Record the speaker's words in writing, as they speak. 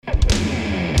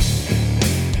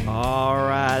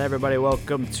everybody.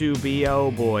 Welcome to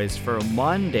BO Boys for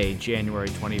Monday, January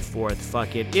 24th.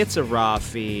 Fuck it. It's a raw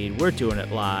feed. We're doing it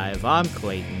live. I'm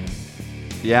Clayton.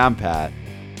 Yeah, I'm Pat.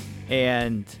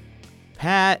 And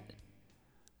Pat,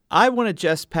 I want to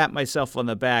just pat myself on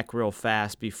the back real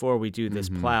fast before we do this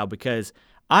plow because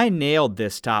I nailed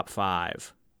this top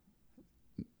five.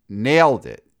 Nailed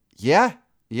it. Yeah,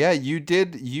 you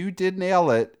did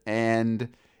nail it. And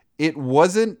it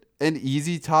wasn't an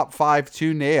easy top five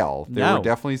to nail. There were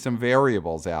definitely some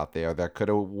variables out there that could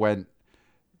have went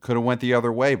the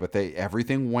other way, but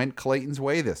everything went Clayton's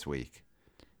way this week.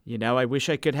 You know, I wish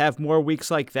I could have more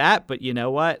weeks like that, but you know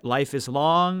what? Life is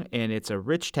long and it's a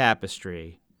rich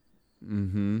tapestry.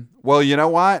 Well, you know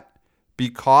what?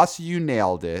 Because you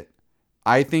nailed it,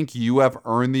 I think you have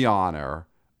earned the honor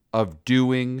of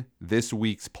doing this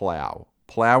week's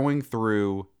plowing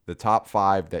through the top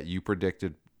five that you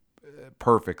predicted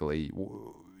perfectly.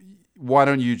 Why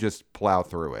don't you just plow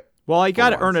through it? Well, I got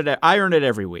to earn it. I earn it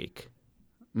every week.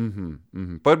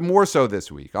 But more so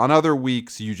this week. On other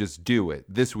weeks, you just do it.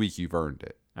 This week, you've earned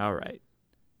it. All right.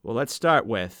 Well, let's start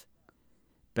with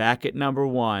back at number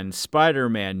one,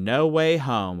 Spider-Man No Way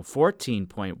Home,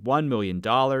 $14.1 million,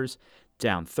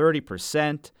 down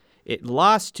 30%. It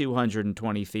lost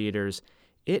 220 theaters.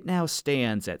 It now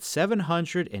stands at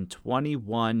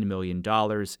 $721 million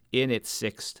in its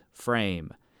sixth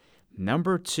frame.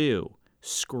 Number two,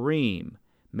 Scream,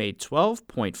 made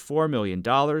 $12.4 million,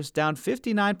 down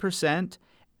 59%,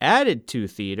 added 2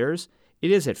 theaters. It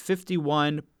is at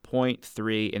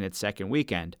 51.3 in its second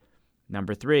weekend.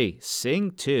 Number 3,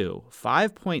 Sing 2,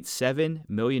 $5.7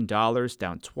 million, down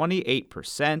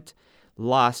 28%,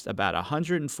 lost about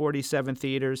 147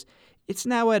 theaters. It's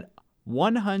now at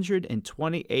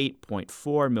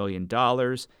 $128.4 million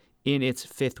in its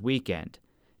fifth weekend.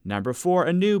 Number 4,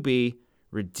 a newbie,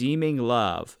 Redeeming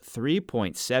Love,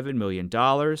 $3.7 million.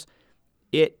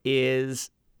 It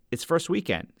is its first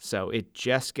weekend, so it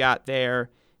just got there.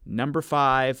 Number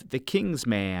 5, The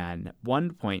Kingsman,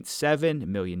 $1.7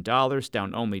 million,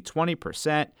 down only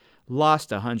 20%,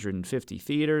 lost 150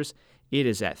 theaters. It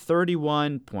is at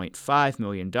 $31.5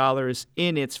 million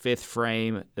in its fifth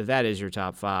frame. That is your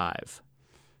top five.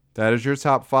 That is your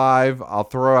top five. I'll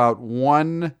throw out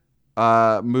one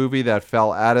movie that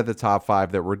fell out of the top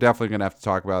five that we're definitely going to have to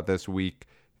talk about this week.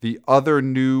 The other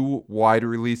new wide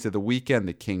release of the weekend,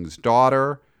 The King's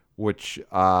Daughter, which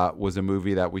was a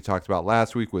movie that we talked about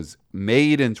last week, was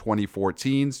made in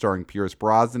 2014, starring Pierce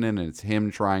Brosnan, and it's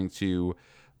him trying to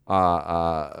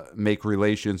make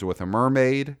relations with a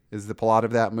mermaid is the plot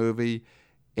of that movie.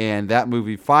 And that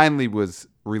movie finally was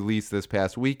released this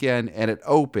past weekend, and it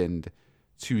opened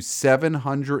to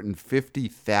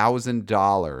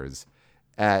 $750,000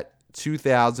 at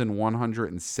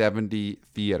 2,170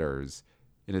 theaters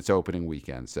in its opening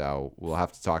weekend. So we'll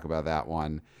have to talk about that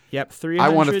one. Yep,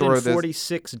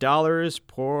 $346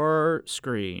 per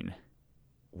screen.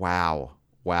 Wow.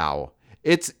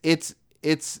 It's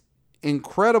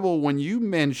incredible when you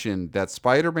mentioned that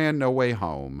Spider-Man No Way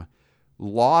Home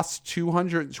lost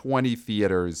 220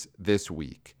 theaters this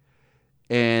week.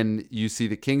 And you see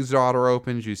The King's Daughter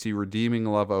opens, you see Redeeming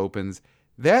Love opens.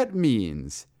 That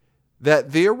means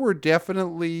that there were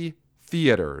definitely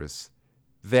theaters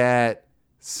that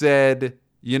said,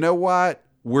 you know what,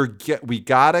 we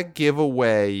gotta give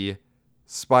away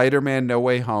Spider-Man No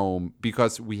Way Home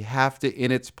because we have to,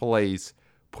 in its place,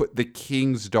 put The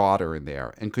King's Daughter in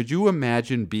there. And could you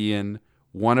imagine being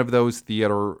one of those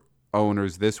theater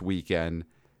owners this weekend,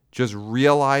 just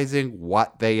realizing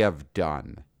what they have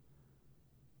done?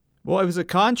 Well, it was a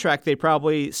contract they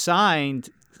probably signed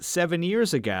 7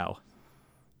 years ago.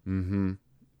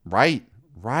 Right.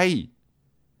 That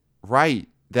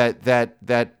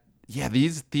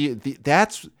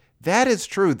is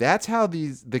true. That's how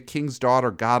The King's Daughter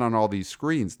got on all these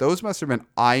screens. Those must have been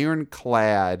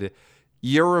ironclad,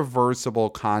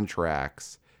 irreversible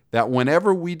contracts that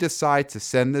whenever we decide to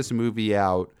send this movie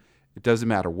out, it doesn't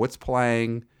matter what's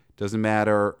playing, doesn't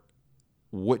matter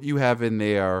what you have in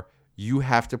there, you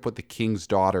have to put The King's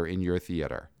Daughter in your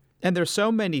theater. And there's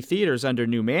so many theaters under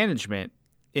new management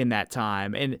in that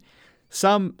time. And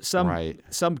some guy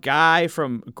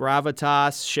from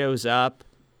Gravitas shows up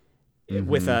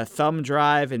with a thumb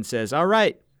drive and says, all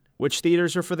right, which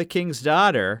theaters are for The King's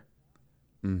Daughter?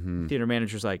 Theater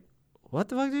manager's like, what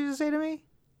the fuck did you just say to me?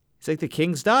 He's like, The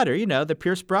King's Daughter, the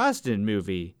Pierce Brosnan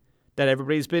movie that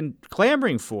everybody's been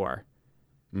clamoring for.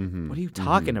 What are you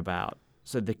talking about?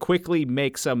 So they quickly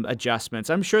make some adjustments.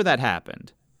 I'm sure that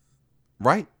happened.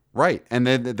 Right. And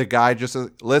then the guy just says,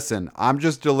 listen, I'm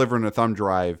just delivering a thumb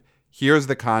drive. Here's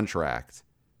the contract.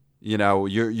 You're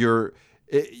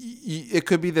It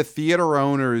could be the theater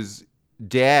owner's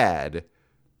dad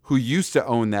who used to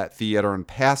own that theater and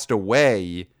passed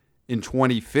away in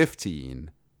 2015,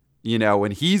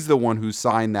 and he's the one who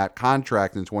signed that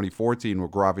contract in 2014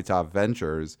 with Gravitas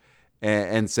Ventures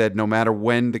and said, no matter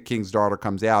when The King's Daughter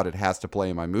comes out, it has to play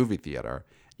in my movie theater.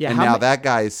 Yeah, and now that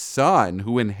guy's son,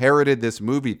 who inherited this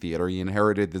movie theater, he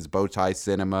inherited this Bowtie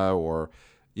Cinema or,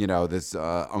 this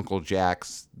Uncle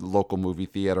Jack's local movie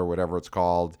theater, whatever it's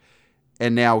called.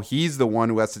 And now he's the one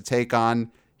who has to take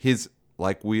on his,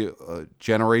 like we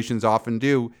generations often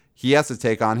do, he has to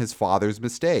take on his father's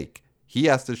mistake. He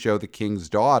has to show The King's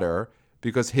Daughter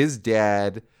because his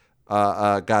dad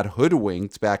got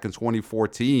hoodwinked back in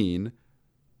 2014,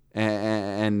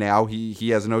 and now he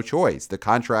has no choice. The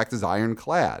contract is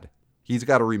ironclad. He's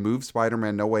got to remove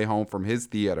Spider-Man No Way Home from his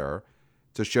theater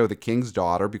to show The King's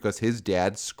Daughter because his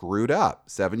dad screwed up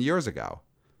 7 years ago.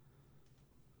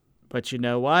 But you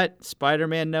know what?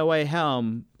 Spider-Man No Way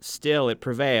Home, still it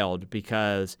prevailed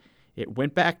because it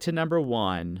went back to number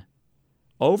 1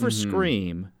 over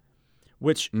Scream,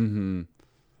 which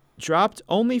dropped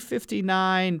only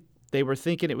 59. They were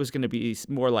thinking it was going to be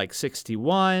more like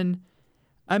 61.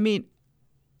 I mean,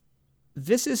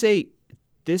 this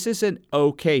is an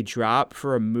okay drop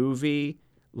for a movie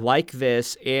like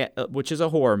this, which is a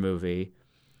horror movie.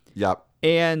 Yep.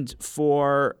 And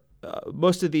for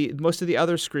most of the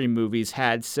other Scream movies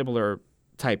had similar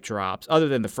type drops, other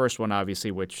than the first one,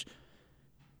 obviously, which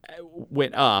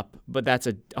went up. But that's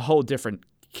a whole different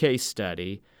case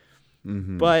study.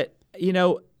 But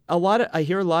I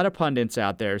hear a lot of pundits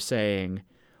out there saying,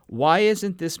 why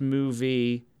isn't this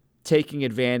movie taking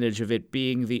advantage of it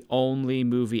being the only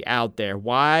movie out there?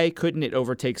 Why couldn't it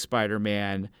overtake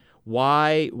Spider-Man?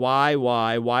 Why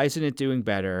isn't it doing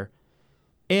better?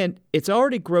 And it's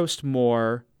already grossed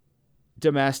more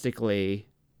domestically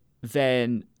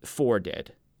than 4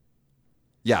 did.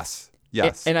 Yes.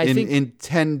 And I think in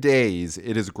 10 days,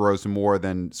 it has grossed more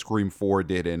than Scream 4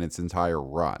 did in its entire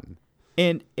run.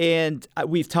 And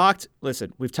we've talked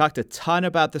a ton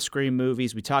about the Scream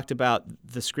movies. We talked about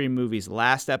the Scream movies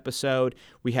last episode.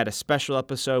 We had a special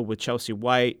episode with Chelsea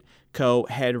White,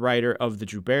 co-head writer of The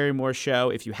Drew Barrymore Show.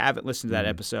 If you haven't listened to that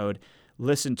episode,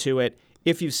 listen to it.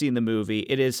 If you've seen the movie,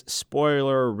 it is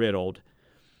spoiler-riddled.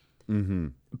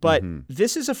 But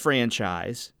this is a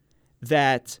franchise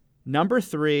that, number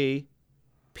 3,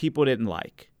 people didn't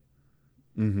like.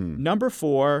 Number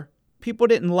 4, people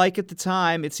didn't like at the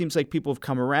time. It seems like people have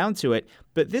come around to it.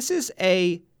 But this is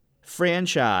a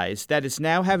franchise that is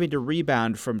now having to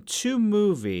rebound from 2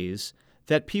 movies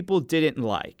that people didn't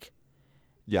like.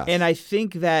 Yes. And I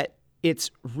think that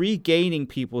it's regaining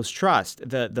people's trust.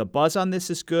 The buzz on this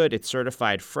is good. It's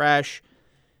certified fresh.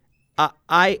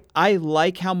 I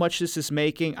like how much this is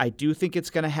making. I do think it's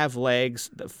going to have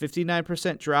legs. The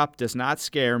 59% drop does not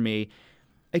scare me.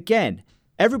 Again,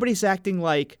 everybody's acting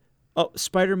like, oh,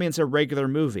 Spider-Man's a regular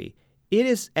movie. It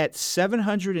is at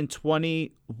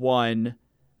 $721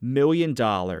 million.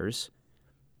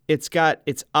 It's got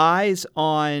its eyes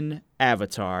on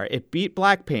Avatar. It beat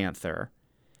Black Panther.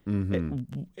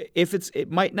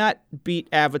 It might not beat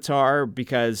Avatar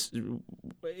because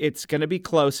it's going to be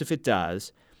close if it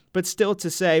does. But still to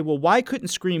say, well, why couldn't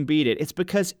Scream beat it? It's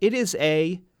because it is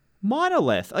a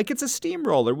monolith. Like, it's a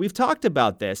steamroller. We've talked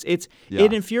about this. It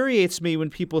infuriates me when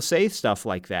people say stuff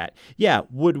like that. Yeah,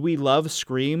 would we love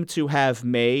Scream to have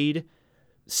made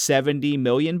 $70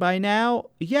 million by now?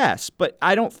 Yes, but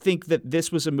I don't think that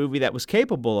this was a movie that was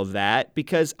capable of that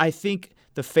because I think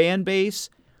the fan base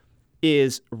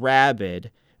is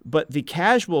rabid, but the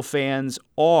casual fans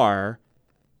are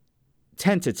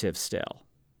tentative still.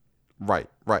 Right.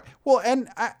 Well,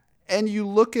 and you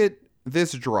look at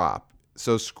this drop.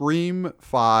 So Scream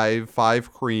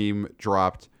 5 Cream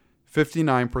dropped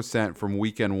 59% from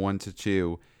weekend 1 to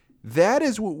 2. That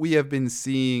is what we have been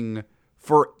seeing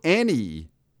for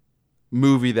any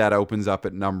movie that opens up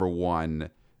at number 1.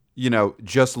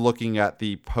 Just looking at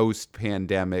the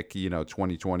post-pandemic,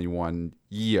 2021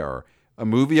 year. A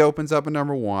movie opens up at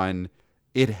number 1.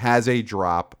 It has a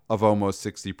drop of almost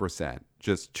 60%.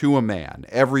 Just to a man.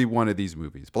 Every one of these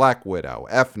movies. Black Widow,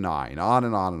 F9, on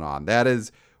and on and on. That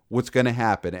is what's going to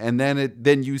happen. And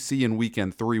then you see in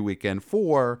weekend 3, weekend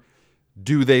 4,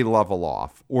 do they level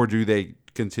off or do they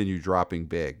continue dropping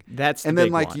big? And then,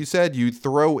 like you said, you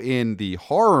throw in the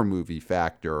horror movie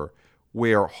factor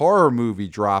where horror movie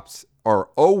drops are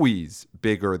always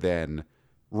bigger than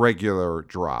regular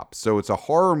drops. So it's a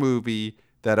horror movie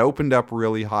that opened up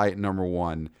really high at number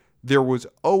 1. There was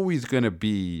always going to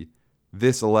be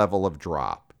this level of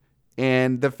drop.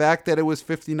 And the fact that it was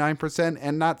 59%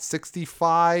 and not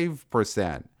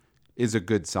 65%, is a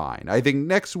good sign. I think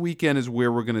next weekend is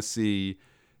where we're going to see,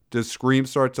 does Scream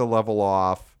start to level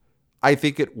off? I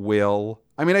think it will.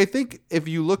 I mean, I think if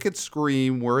you look at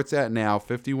Scream, where it's at now,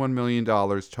 $51 million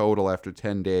total after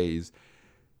 10 days,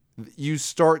 you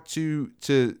start to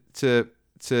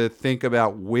think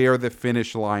about where the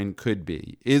finish line could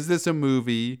be. Is this a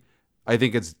movie? I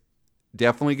think it's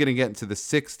definitely going to get into the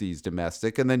 60s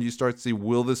domestic, and then you start to see,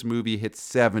 will this movie hit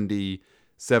 70,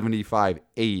 75,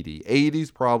 80? 80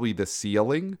 is probably the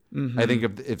ceiling. Mm-hmm. I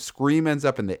think if Scream ends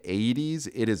up in the 80s,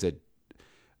 it is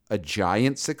a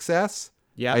giant success.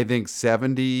 Yeah, I think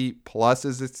 70 plus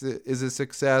is a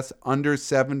success. Under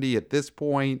 70 at this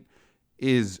point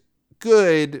is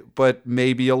good, but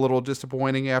maybe a little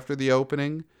disappointing after the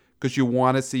opening, because you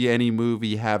want to see any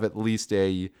movie have at least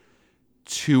a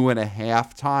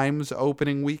 2.5 times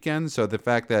opening weekend. So the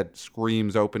fact that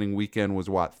Scream's opening weekend was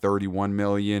 31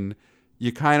 million,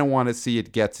 you kind of want to see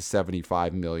it get to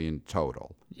 75 million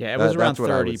total. Yeah, it was around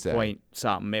 30 say. Point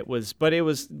something. It was,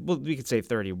 well, we could say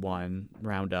 31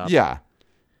 round up. Yeah.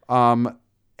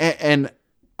 And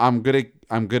I'm gonna,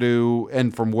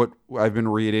 and from what I've been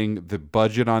reading, the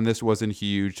budget on this wasn't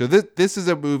huge. So this is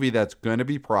a movie that's gonna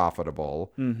be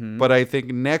profitable. Mm-hmm. But I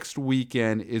think next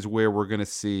weekend is where we're gonna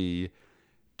see,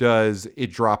 does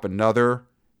it drop another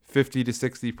 50 to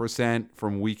 60%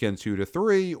 from weekend 2 to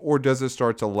 3, or does it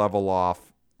start to level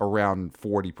off around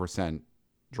 40%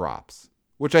 drops?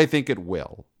 Which I think it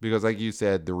will, because like you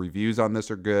said, the reviews on this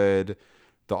are good,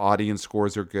 the audience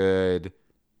scores are good.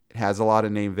 It has a lot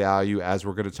of name value, as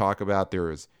we're going to talk about. There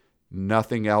is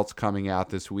nothing else coming out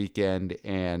this weekend,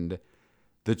 and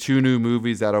the 2 new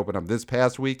movies that open up this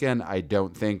past weekend, I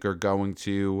don't think are going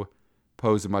to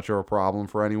pose much of a problem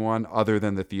for anyone, other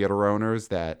than the theater owners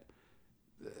that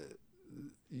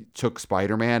took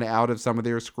Spider-Man out of some of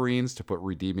their screens to put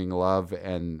Redeeming Love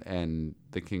and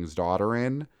The King's Daughter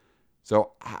in.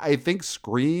 So I think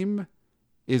Scream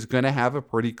is going to have a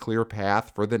pretty clear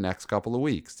path for the next couple of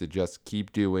weeks to just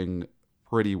keep doing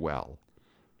pretty well.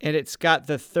 And it's got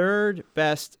the third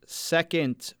best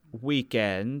second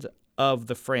weekend of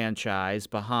the franchise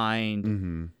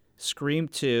behind Scream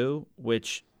 2,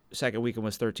 which second weekend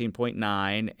was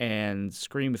 13.9, and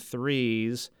Scream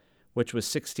 3's, which was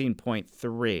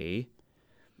 16.3.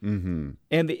 Mm-hmm.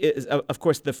 And of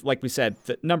course, like we said,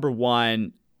 the number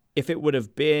one, if it would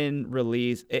have been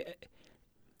released,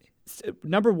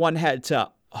 number one had to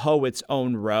hoe its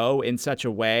own row in such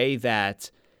a way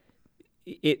that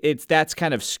that's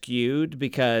kind of skewed,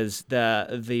 because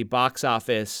the box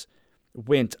office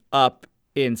went up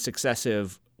in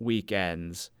successive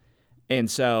weekends,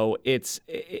 and so it's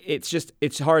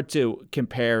hard to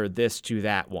compare this to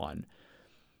that one.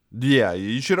 Yeah,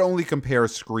 you should only compare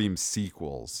Scream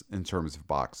sequels in terms of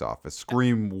box office.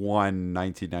 Scream 1,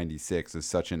 1996 is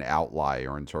such an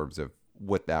outlier in terms of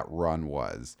what that run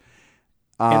was.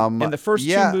 And the first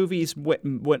 2 movies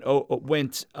went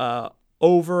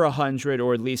over 100,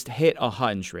 or at least hit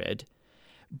 100.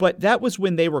 But that was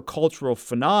when they were cultural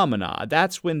phenomena.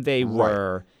 That's when they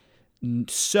were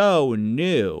so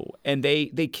new, and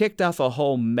they kicked off a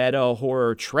whole meta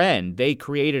horror trend. They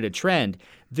created a trend.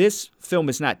 This film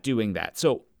is not doing that.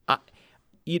 So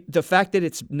the fact that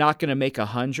it's not going to make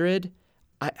 100,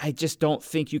 I just don't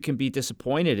think you can be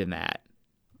disappointed in that.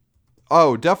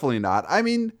 Oh, definitely not. I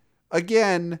mean,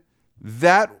 again,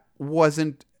 that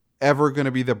wasn't ever going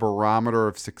to be the barometer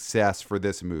of success for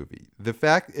this movie. The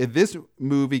fact this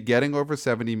movie getting over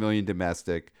 70 million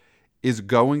domestic is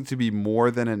going to be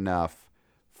more than enough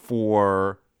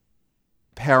for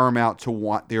Paramount to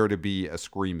want there to be a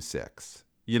Scream 6.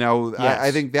 You know, yes.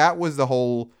 I think that was the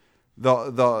whole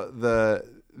the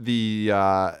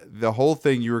whole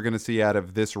thing you were going to see out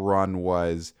of this run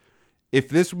was, if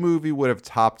this movie would have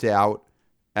topped out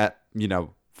at,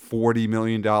 $40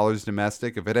 million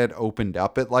domestic, if it had opened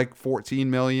up at like 14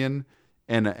 million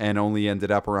and only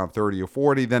ended up around 30 or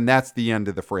 40, then that's the end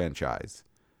of the franchise.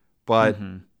 But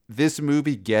this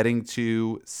movie getting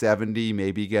to 70,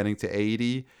 maybe getting to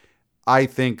 80, I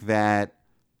think that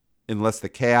unless the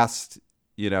cast,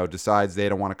 decides they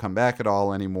don't want to come back at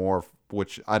all anymore,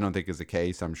 which I don't think is the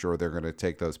case, I'm sure they're going to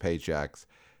take those paychecks.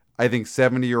 I think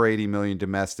 70 or 80 million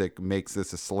domestic makes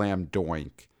this a slam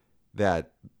doink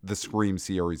that the Scream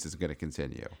series is going to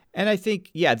continue. And I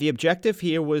think, the objective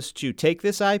here was to take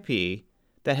this IP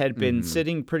that had been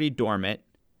sitting pretty dormant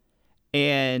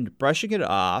and brushing it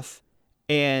off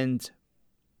and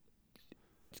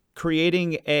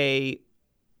creating a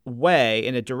way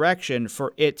in a direction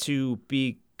for it to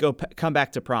come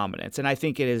back to prominence. And I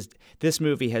think this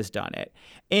movie has done it.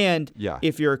 And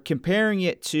if you're comparing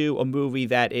it to a movie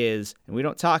that is, and we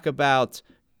don't talk about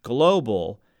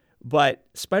global, But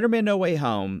Spider-Man No Way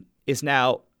Home is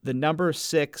now the number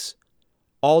 6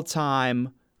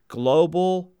 all-time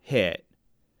global hit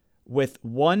with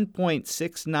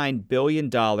 $1.69 billion,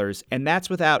 and that's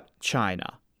without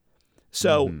China.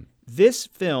 So this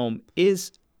film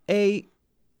is a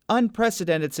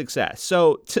unprecedented success.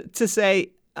 So to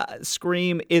say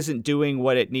Scream isn't doing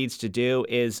what it needs to do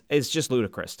is just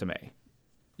ludicrous to me.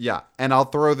 Yeah, and I'll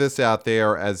throw this out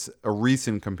there as a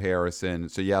recent comparison.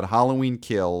 So you had Halloween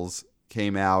Kills,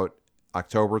 came out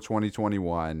October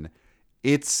 2021.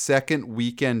 Its second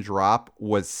weekend drop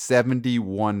was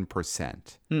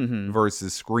 71%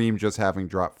 versus Scream just having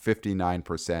dropped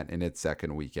 59% in its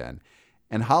second weekend.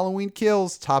 And Halloween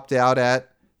Kills topped out at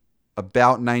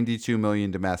about 92 million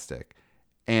domestic.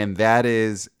 And that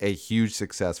is a huge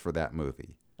success for that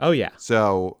movie. Oh, yeah.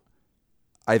 So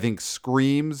I think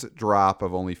Scream's drop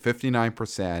of only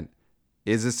 59%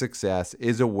 is a success,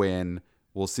 is a win.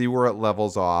 We'll see where it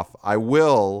levels off. I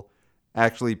will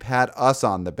actually pat us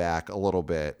on the back a little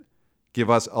bit, give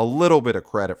us a little bit of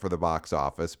credit for the box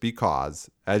office because,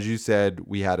 as you said,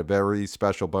 we had a very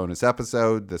special bonus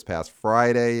episode this past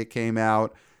Friday. It came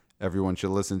out. Everyone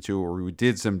should listen to it, where we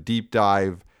did some deep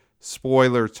dive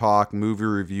spoiler talk, movie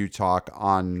review talk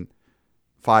on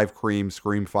Five Cream,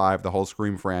 Scream 5, the whole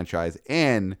Scream franchise.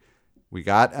 And we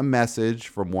got a message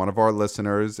from one of our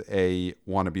listeners, a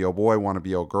wanna-be-o boy,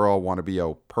 wanna-be-o girl,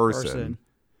 wanna-be-o person,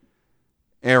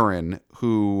 Aaron,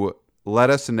 who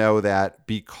let us know that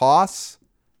because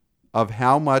of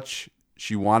how much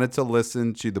she wanted to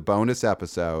listen to the bonus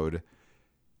episode,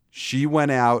 she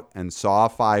went out and saw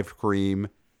Five Cream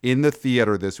in the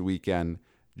theater this weekend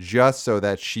just so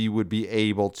that she would be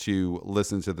able to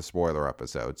listen to the spoiler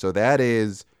episode. So that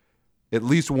is at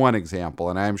least one example,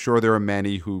 and I'm sure there are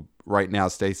many who right now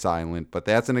stay silent, but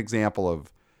that's an example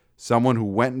of someone who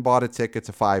went and bought a ticket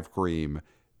to Five Cream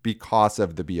because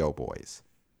of the B.O. Boys.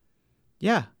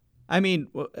 Yeah. I mean,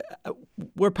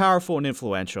 we're powerful and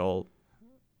influential.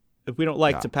 We don't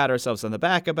like to pat ourselves on the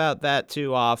back about that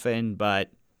too often, but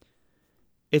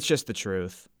it's just the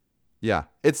truth. Yeah.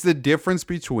 It's the difference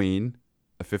between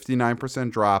a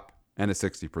 59% drop and a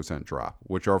 60% drop,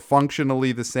 which are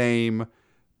functionally the same,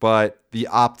 but the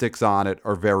optics on it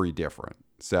are very different.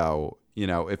 So,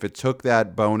 if it took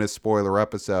that bonus spoiler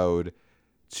episode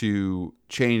to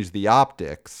change the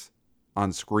optics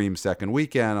on Scream second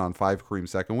weekend, on Five Cream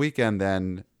second weekend,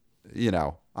 then,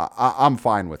 I'm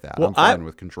fine with that. Well, I'm fine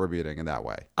with contributing in that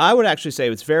way. I would actually say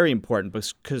it's very important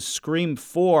because Scream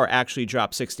 4 actually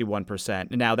dropped 61%.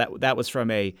 Now, that was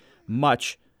from a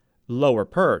much lower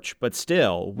perch, but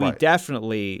still, we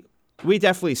definitely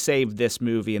saved this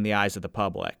movie in the eyes of the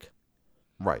public.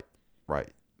 Right.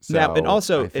 So now, and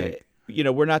also,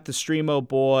 we're not the Streamo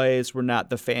boys, we're not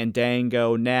the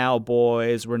Fandango Now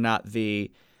boys, we're not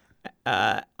the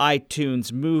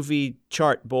iTunes movie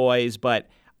chart boys, but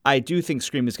I do think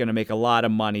Scream is going to make a lot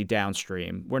of money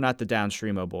downstream. We're not the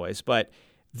downstreamo boys, but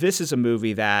this is a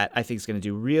movie that I think is going to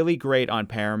do really great on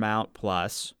Paramount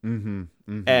Plus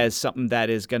as something that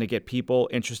is going to get people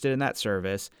interested in that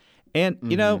service. And,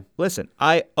 listen,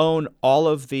 I own all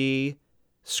of the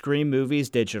Scream movies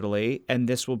digitally, and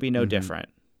this will be no different.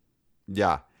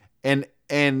 Yeah. And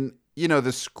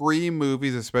the Scream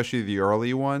movies, especially the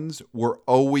early ones, were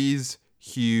always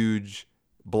huge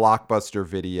blockbuster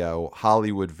video,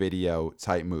 Hollywood video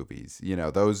type movies.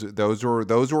 Those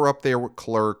were up there with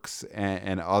Clerks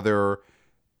and other,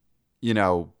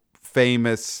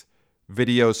 famous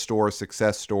video store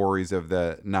success stories of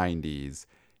the 90s.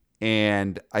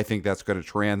 And I think that's going to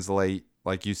translate,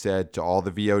 like you said, to all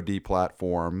the VOD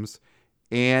platforms.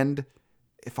 And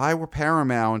if I were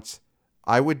Paramount,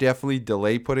 I would definitely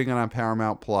delay putting it on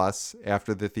Paramount Plus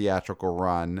after the theatrical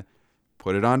run,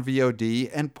 put it on VOD,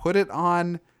 and put it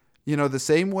on, the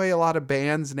same way a lot of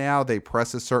bands now, they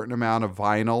press a certain amount of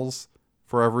vinyls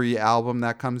for every album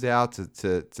that comes out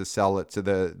to sell it to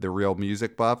the real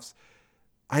music buffs.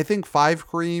 I think Five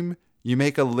Cream, you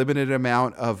make a limited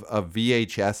amount of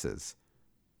VHSs.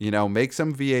 Make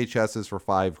some VHSs for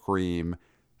Five Cream,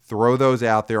 throw those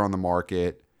out there on the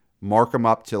market, mark them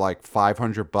up to like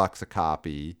 $500 a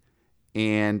copy.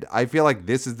 And I feel like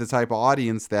this is the type of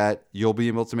audience that you'll be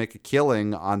able to make a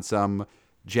killing on some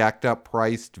jacked up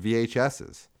priced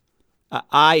VHSs.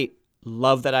 I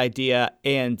love that idea.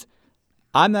 And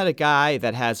I'm not a guy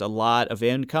that has a lot of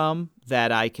income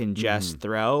that I can just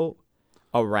throw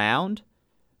around.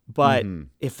 But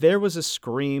if there was a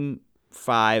Scream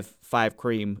 5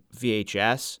 Cream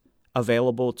VHS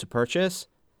available to purchase,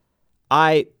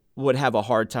 I would have a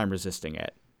hard time resisting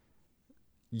it.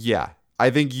 Yeah. I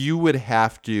think you would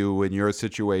have to, in your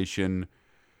situation,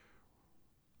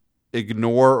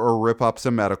 ignore or rip up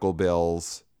some medical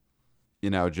bills.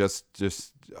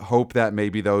 Just hope that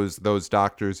maybe those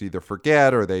doctors either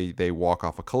forget or they walk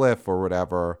off a cliff or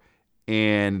whatever.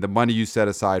 And the money you set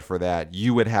aside for that,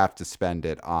 you would have to spend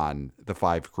it on the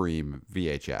 5 Cream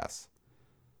VHS.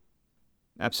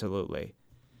 Absolutely.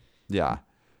 Yeah.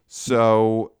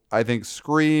 So I think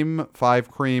Scream 5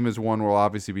 Cream is one we'll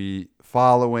obviously be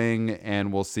following,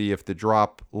 and we'll see if the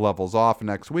drop levels off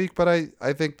next week. But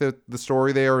I think that the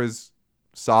story there is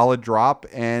solid drop,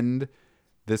 and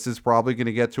this is probably going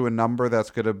to get to a number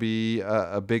that's going to be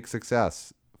a big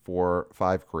success for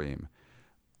 5 Cream.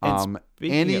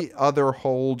 Any other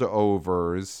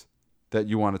holdovers that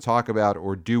you want to talk about,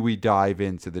 or do we dive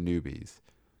into the newbies?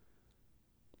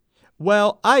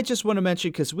 Well, I just want to mention,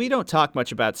 because we don't talk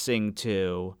much about Sing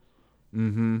 2,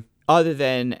 other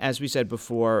than, as we said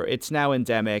before, it's now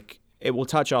endemic. It will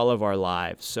touch all of our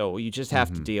lives, so you just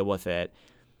have to deal with it.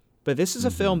 But this is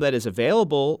a film that is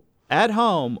available at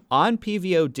home on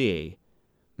PVOD.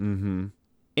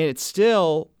 And it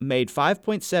still made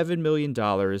 $5.7 million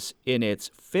in its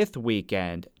 5th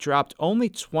weekend, dropped only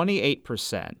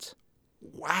 28%.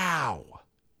 Wow.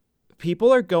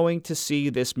 People are going to see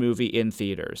this movie in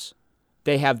theaters.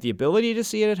 They have the ability to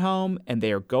see it at home, and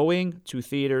they are going to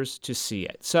theaters to see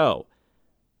it. So,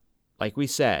 like we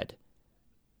said,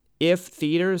 if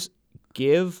theaters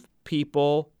give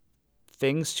people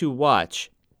things to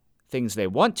watch, things they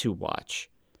want to watch,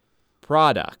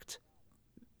 product,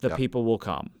 the people will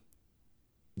come.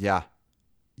 Yeah.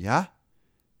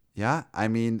 I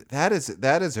mean, that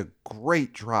is a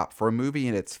great drop for a movie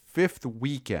in its 5th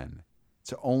weekend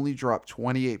to only drop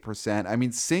 28%. I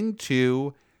mean, Sing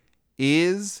 2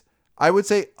 is, I would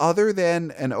say, other than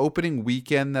an opening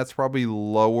weekend that's probably a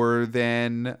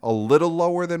little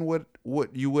lower than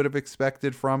what you would have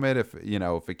expected from it if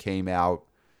it came out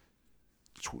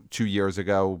 2 years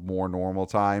ago, more normal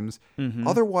times.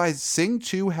 Otherwise, Sing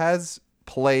 2 has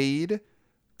played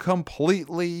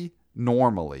completely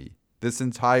normally this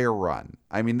entire run.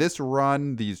 I mean, this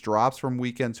run, these drops from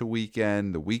weekend to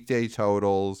weekend, the weekday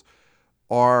totals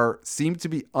seem to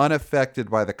be unaffected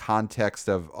by the context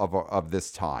of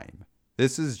this time.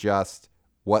 This is just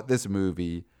what this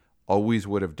movie always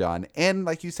would have done. And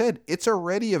like you said, it's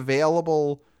already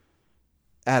available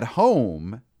at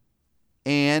home,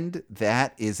 and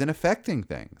that isn't affecting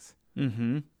things.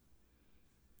 And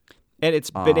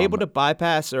it's been able to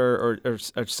bypass or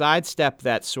sidestep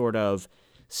that sort of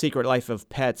Secret Life of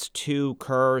Pets 2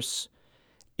 curse.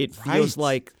 It feels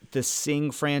like the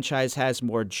Sing franchise has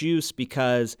more juice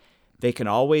because they can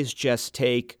always just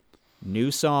take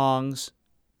new songs,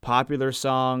 popular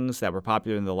songs that were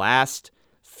popular in the last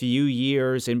few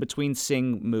years in between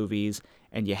Sing movies,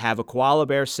 and you have a koala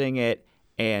bear sing it,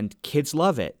 and kids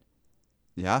love it.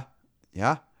 Yeah.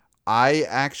 I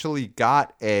actually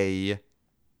got a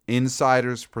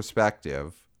insider's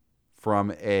perspective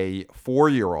from a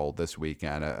 4-year-old this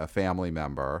weekend, a family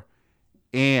member,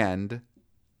 and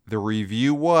the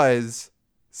review was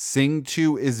Sing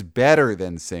 2 is better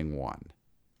than Sing 1.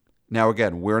 Now,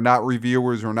 again, we're not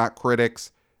reviewers, we're not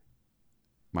critics.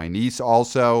 My niece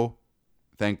also,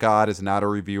 thank God, is not a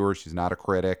reviewer. She's not a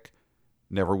critic,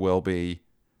 never will be.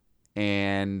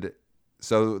 And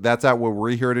so that's not what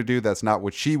we're here to do. That's not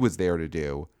what she was there to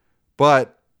do.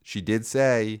 But she did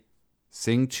say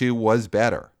Sing 2 was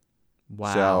better.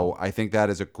 Wow. So I think that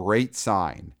is a great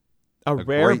sign. A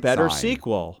rare, better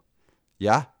sequel.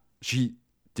 Yeah. She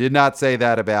did not say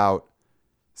that about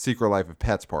Secret Life of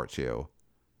Pets Part 2.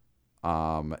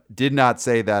 Did not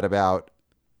say that about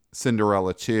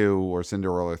Cinderella 2 or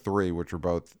Cinderella 3, which were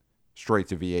both straight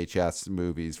to VHS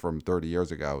movies from 30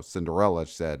 years ago. Cinderella,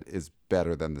 she said, is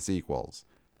better than the sequels.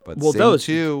 But well, Sing those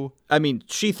 2, I mean,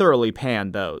 she thoroughly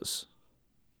panned those.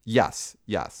 Yes.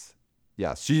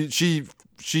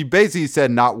 She basically said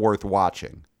not worth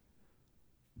watching.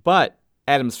 But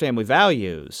Addams Family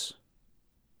Values,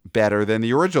 better than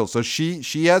the original. So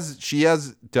she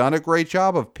has done a great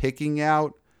job of picking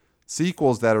out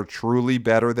sequels that are truly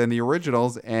better than the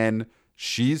originals, and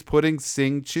she's putting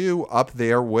Sing 2 up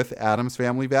there with Addams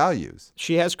Family Values.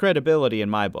 She has credibility in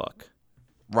my book.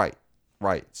 Right.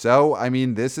 So, I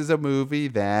mean, this is a movie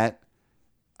that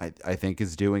I think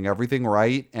is doing everything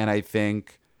right, and I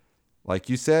think, like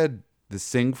you said, the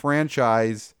Sing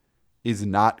franchise is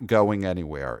not going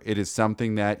anywhere. It is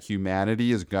something that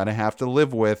humanity is going to have to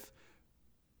live with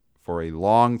for a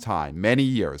long time, many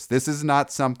years. This is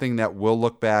not something that we'll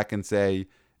look back and say,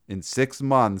 in 6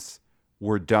 months,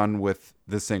 we're done with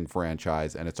the Sing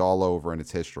franchise and it's all over in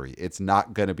its history. It's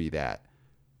not going to be that.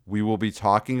 We will be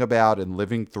talking about and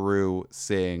living through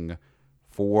Sing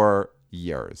for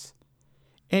years.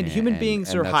 And human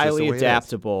beings are that's just the highly way it is.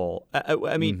 adaptable.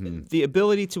 I mean, the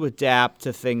ability to adapt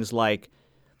to things like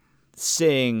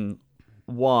Sing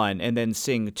 1 and then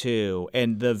Sing 2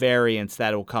 and the variants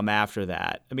that will come after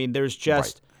that. I mean, there's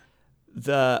just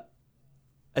the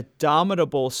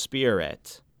indomitable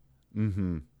spirit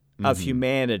of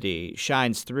humanity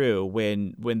shines through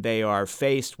when they are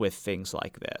faced with things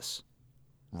like this.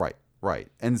 Right.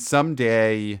 And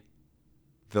someday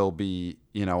there'll be,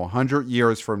 100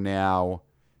 years from now,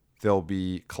 there'll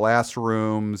be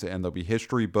classrooms and there'll be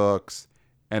history books,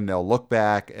 and they'll look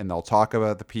back and they'll talk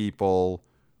about the people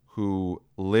who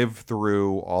lived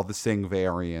through all the Sing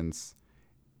variants,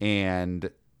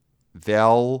 and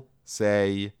they'll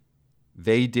say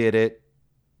they did it,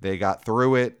 they got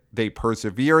through it, they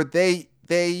persevered, they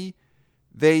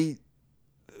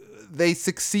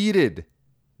succeeded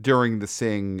during the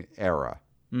Sing era.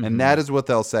 And that is what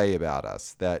they'll say about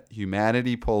us, that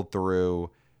humanity pulled through.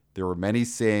 There were many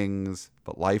Sings,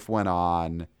 but life went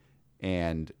on,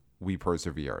 and we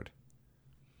persevered.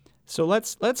 So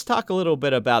let's talk a little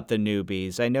bit about the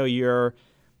newbies. I know you're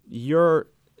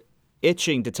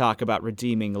itching to talk about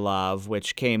Redeeming Love,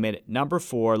 which came in at number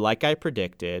 4, like I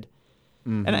predicted.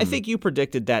 And I think you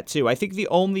predicted that too. I think the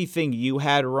only thing you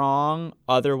had wrong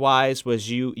otherwise was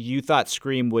you thought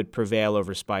Scream would prevail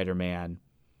over Spider-Man.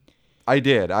 I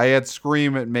did. I had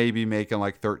Scream at maybe making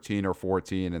like 13 or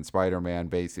 14, and Spider-Man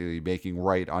basically making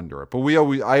right under it. But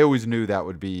I always knew that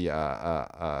would be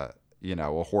a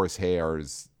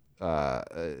horsehair's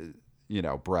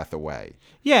breath away.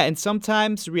 Yeah, and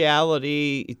sometimes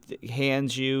reality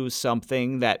hands you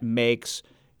something that makes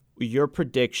your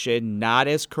prediction not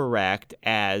as correct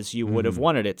as you would have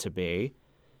wanted it to be.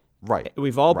 Right.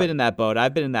 We've all been in that boat.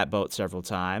 I've been in that boat several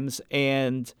times,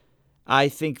 and I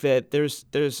think that there's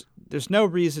no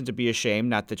reason to be ashamed,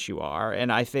 not that you are,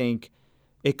 and I think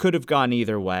it could have gone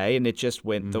either way, and it just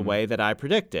went the way that I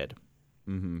predicted.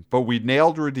 But we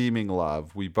nailed Redeeming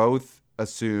Love. We both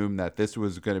assumed that this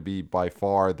was going to be by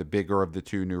far the bigger of the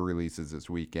two new releases this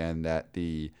weekend, that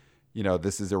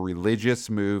this is a religious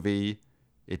movie.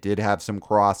 It did have some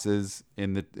crosses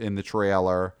in the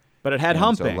trailer. But it had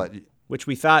humping, which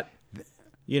we thought,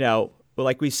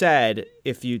 like we said,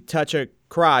 if you touch a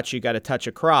crotch, you got to touch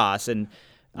a cross. And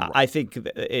I think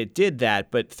it did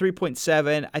that. But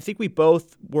 3.7, I think we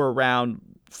both were around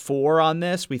 4 on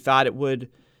this. We thought it would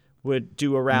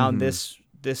do around this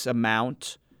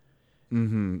amount.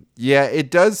 Yeah,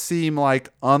 it does seem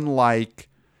like, unlike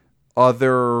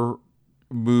other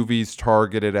movies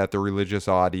targeted at the religious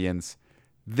audience,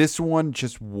 this one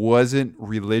just wasn't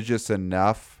religious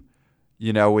enough.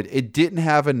 It didn't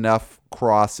have enough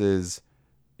crosses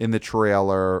in the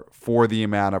trailer for the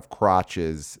amount of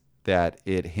crotches that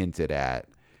it hinted at.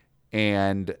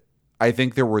 And I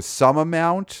think there was some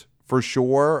amount, for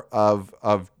sure, of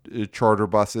charter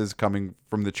buses coming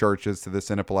from the churches to the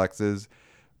Cineplexes,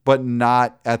 but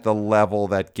not at the level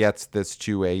that gets this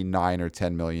to a $9 or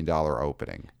 $10 million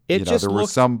opening. There were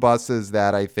some buses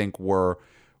that I think were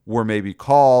maybe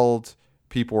called.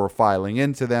 People were filing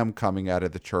into them, coming out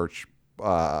of the church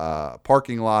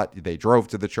parking lot. They drove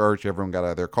to the church. Everyone got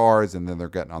out of their cars, and then they're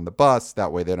getting on the bus.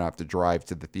 That way they don't have to drive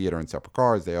to the theater in separate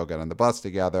cars. They all get on the bus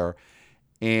together.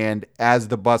 And as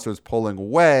the bus was pulling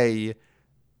away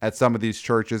at some of these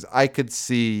churches, I could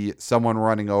see someone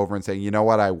running over and saying, you know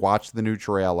what, I watched the new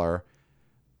trailer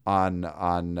on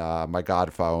my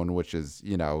God phone, which is,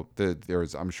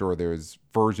 I'm sure there's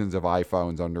versions of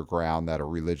iPhones underground that are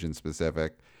religion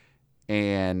specific,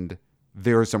 and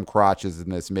there are some crotches in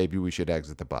this. Maybe we should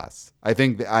exit the bus. I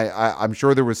think I'm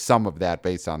sure there was some of that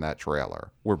based on that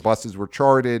trailer, where buses were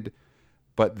charted,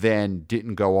 but then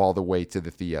didn't go all the way to the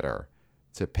theater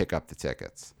to pick up the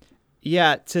tickets.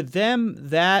 Yeah, to them,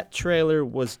 that trailer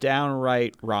was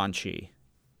downright raunchy.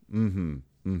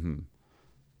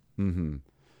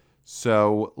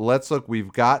 So let's look.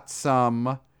 We've got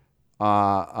some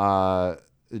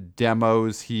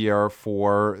demos here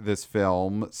for this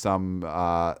film,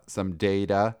 some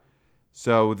data.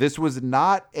 So this was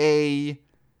not a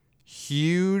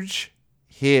huge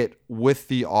hit with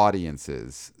the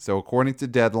audiences. So according to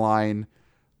Deadline,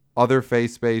 other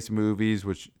faith-based movies,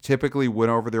 which typically win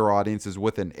over their audiences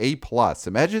with an A+.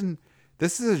 Imagine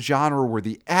this is a genre where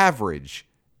the average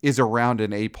is around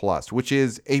an A+, which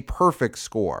is a perfect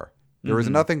score. There is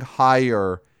nothing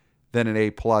higher than an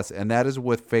A+, and that is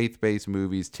what faith-based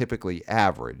movies typically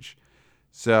average.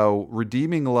 So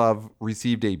Redeeming Love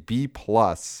received a B+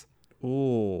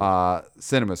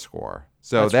 cinema score.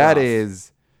 So that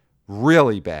is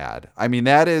really bad. I mean,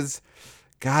 that is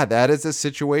a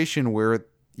situation where,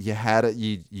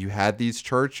 you had these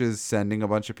churches sending a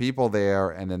bunch of people there,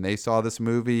 and then they saw this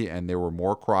movie, and there were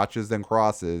more crotches than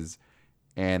crosses,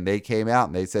 and they came out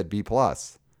and they said B+.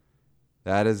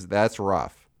 That's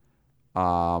rough.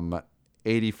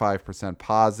 85%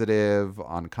 positive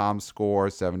on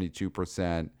ComScore,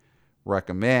 72%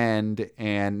 recommend,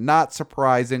 and not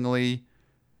surprisingly,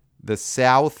 the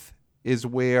South is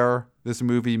where this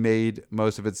movie made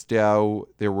most of its dough.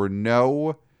 There were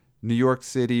no New York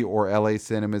City or LA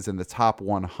cinemas in the top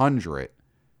 100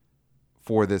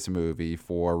 for this movie,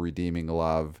 for Redeeming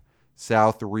Love.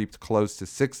 South reaped close to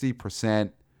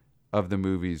 60% of the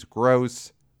movie's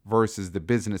gross versus the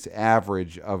business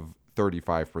average of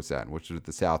 35%, which is what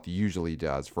the South usually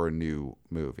does for a new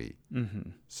movie. Mm-hmm.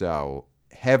 So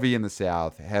heavy in the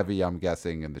South, heavy, I'm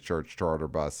guessing, in the church charter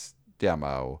bus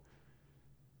demo.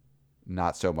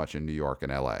 Not so much in New York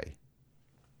and LA.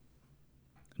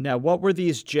 Now, what were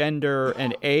these gender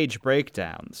and age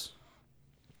breakdowns?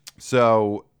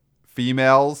 So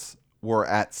females were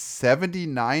at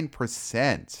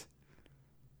 79%.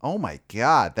 Oh my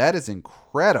God, that is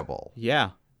incredible.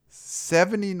 Yeah.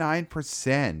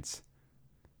 79%.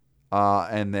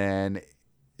 And then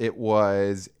it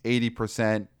was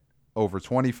 80% over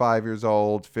 25 years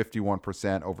old,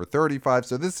 51% over 35.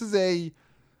 So this is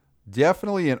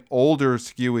definitely an older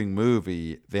skewing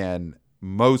movie than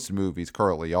most movies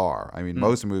currently are. I mean,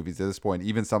 most movies at this point,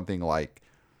 even something like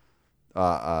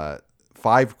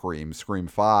Scream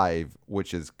 5,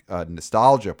 which is a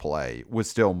nostalgia play, was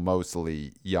still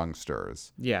mostly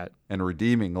youngsters. Yeah. And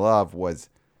Redeeming Love was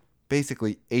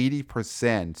basically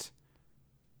 80%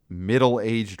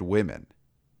 middle-aged women.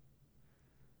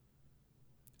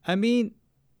 I mean,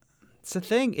 it's the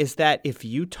thing is that if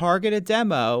you target a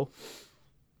demo,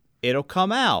 it'll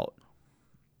come out.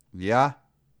 Yeah.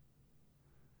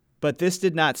 But this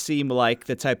did not seem like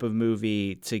the type of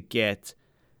movie to get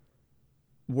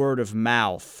word of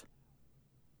mouth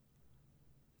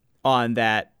on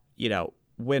that,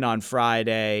 win on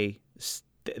Friday.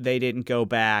 They didn't go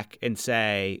back and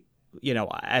say,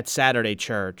 at Saturday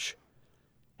church,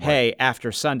 hey,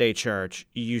 after Sunday church,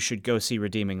 you should go see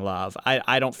Redeeming Love.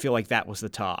 I don't feel like that was the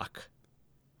talk.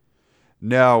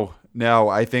 No.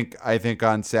 I think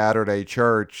on Saturday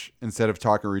church, instead of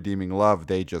talking Redeeming Love,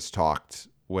 they just talked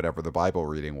whatever the Bible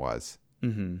reading was.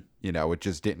 Mm-hmm. It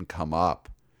just didn't come up.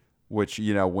 Which,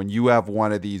 when you have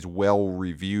one of these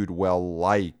well-reviewed,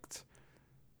 well-liked,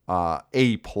 A+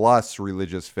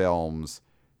 religious films,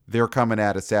 they're coming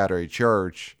at a Saturday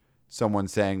church, someone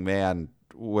saying, man,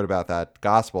 what about that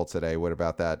gospel today? What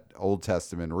about that Old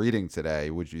Testament reading today?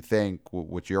 Would you think?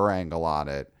 What's your angle on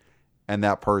it? And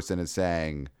that person is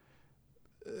saying,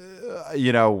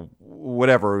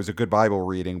 whatever, it was a good Bible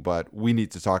reading, but we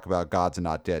need to talk about God's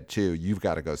Not Dead too. You've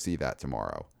got to go see that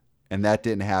tomorrow. And that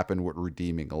didn't happen with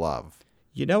Redeeming Love.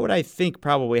 You know what I think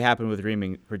probably happened with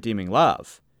Redeeming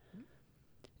Love?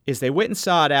 Is they went and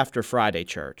saw it after Friday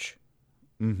church.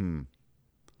 Mm-hmm.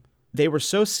 They were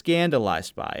so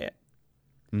scandalized by it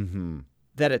mm-hmm.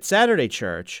 that at Saturday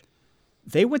church,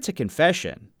 they went to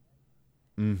confession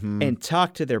mm-hmm. and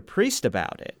talked to their priest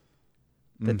about it.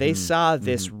 That they saw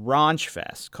this raunch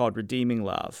fest called Redeeming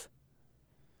Love,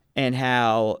 and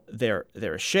how they're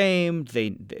ashamed.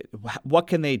 They what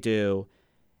can they do?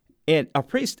 And a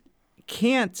priest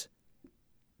can't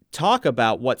talk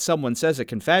about what someone says at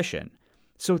confession.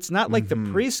 So it's not like the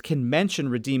priest can mention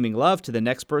Redeeming Love to the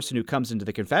next person who comes into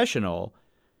the confessional.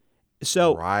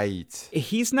 So right.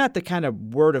 He's not the kind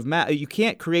of word of mouth. You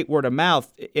can't create word of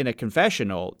mouth in a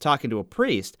confessional talking to a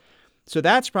priest. So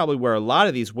that's probably where a lot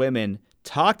of these women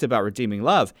talked about Redeeming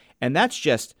Love, and that's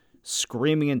just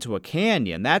screaming into a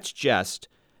canyon. That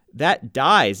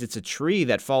dies. It's a tree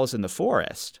that falls in the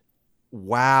forest.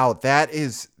 Wow, that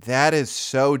is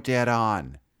so dead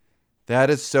on.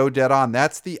 That is so dead on.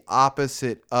 That's the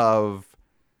opposite of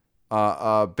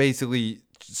basically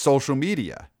social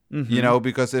media. Mm-hmm.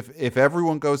 Because if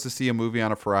everyone goes to see a movie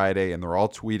on a Friday and they're all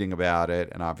tweeting about it,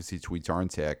 and obviously tweets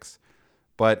aren't ticks,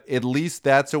 but at least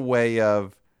that's a way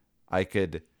of I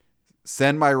could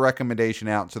send my recommendation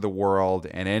out to the world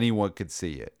and anyone could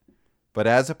see it. But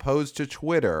as opposed to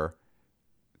Twitter,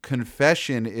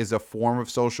 confession is a form of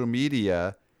social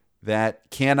media that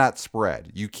cannot spread.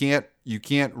 You can't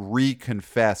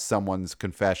reconfess someone's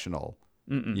confessional.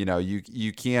 Mm-mm.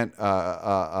 You can't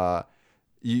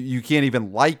you can't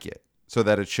even like it so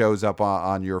that it shows up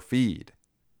on your feed.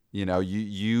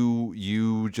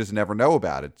 You just never know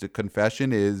about it. The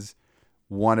confession is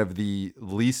one of the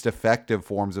least effective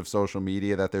forms of social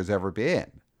media that there's ever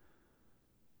been.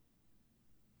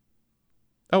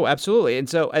 Oh, absolutely. And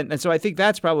so I think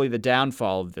that's probably the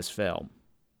downfall of this film.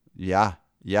 Yeah.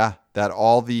 Yeah, that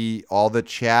all the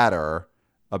chatter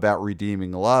about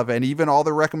redeeming love and even all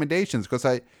the recommendations,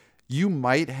 because you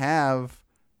might have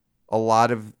a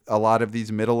lot of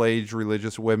these middle-aged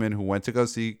religious women who went to go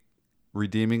see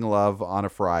Redeeming Love on a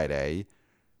Friday,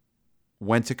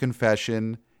 went to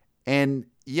confession, and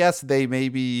yes, they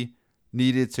maybe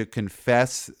needed to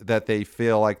confess that they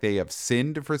feel like they have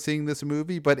sinned for seeing this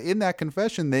movie, but in that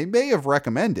confession, they may have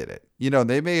recommended it.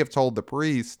 They may have told the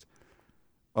priest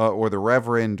or the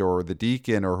reverend or the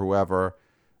deacon or whoever,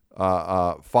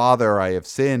 Father, I have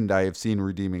sinned. I have seen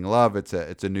Redeeming Love. It's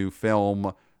a new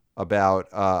film about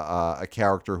a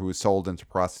character who is sold into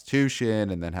prostitution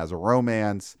and then has a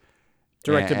romance.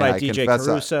 Directed by DJ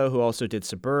Caruso, who also did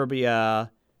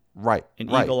Suburbia. Right.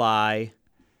 And Eagle Eye.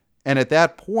 And at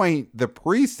that point, the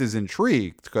priest is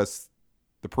intrigued because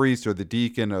the priest or the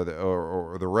deacon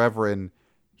or the reverend,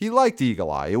 he liked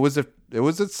Eagle Eye. It was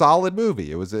a solid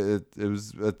movie. It was a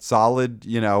solid,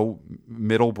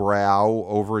 middle brow,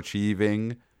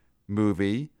 overachieving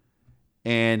movie.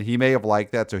 And he may have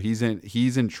liked that, so he's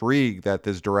intrigued that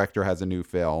this director has a new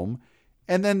film.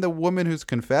 And then the woman who's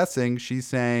confessing, she's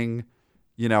saying,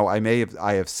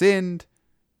 I have sinned.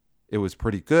 It was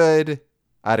pretty good.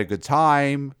 I had a good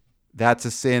time. That's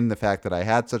a sin, the fact that I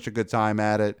had such a good time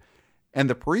at it. And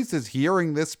the priest is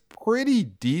hearing this pretty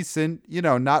decent,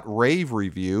 not rave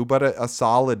review, but a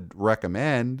solid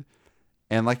recommend.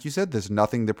 And like you said, there's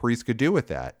nothing the priest could do with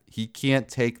that. He can't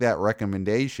take that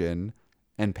recommendation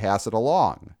and pass it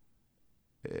along.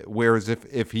 Whereas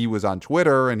if he was on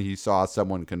Twitter and he saw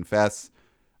someone confess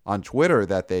on Twitter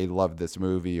that they loved this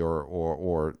movie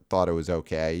or thought it was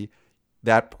okay,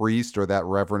 that priest or that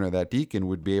reverend or that deacon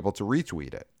would be able to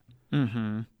retweet it.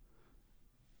 Mm-hmm.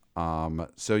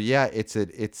 So yeah, it's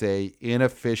a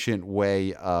inefficient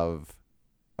way of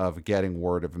getting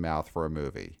word of mouth for a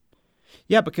movie.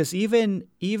 Yeah, because even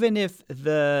if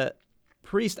the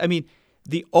priest,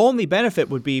 the only benefit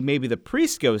would be maybe the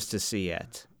priest goes to see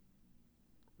it.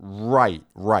 Right.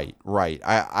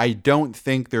 I don't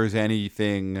think there's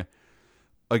anything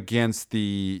against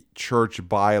the church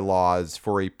bylaws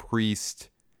for a priest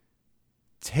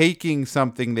taking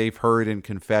something they've heard in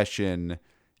confession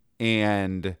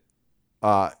and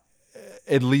at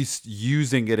least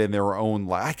using it in their own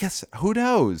life. I guess, who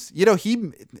knows?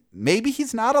 Maybe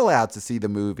he's not allowed to see the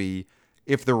movie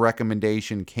if the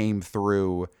recommendation came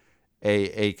through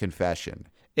a confession.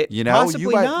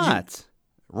 Possibly not.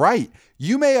 Right.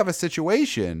 You may have a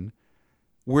situation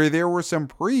where there were some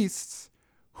priests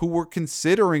who were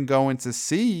considering going to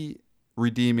see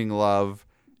Redeeming Love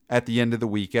at the end of the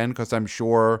weekend, because I'm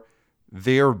sure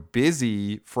they're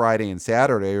busy Friday and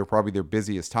Saturday, or probably their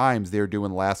busiest times. They're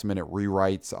doing last minute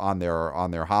rewrites on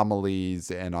their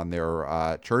homilies and on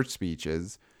their church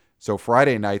speeches. So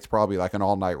Friday night's probably like an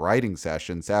all night writing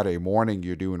session. Saturday morning,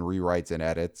 you're doing rewrites and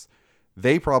edits.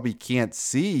 They probably can't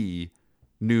see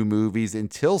new movies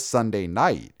until Sunday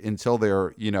night, until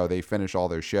they finish all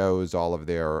their shows, all of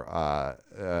their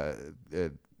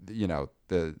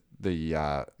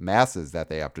the masses that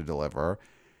they have to deliver.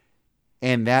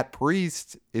 And that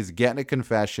priest is getting a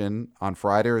confession on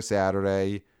Friday or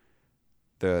Saturday.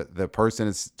 The person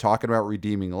is talking about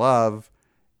Redeeming Love,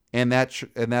 and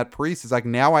that priest is like,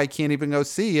 now I can't even go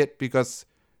see it because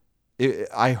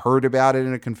I heard about it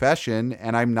in a confession,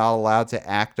 and I'm not allowed to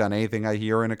act on anything I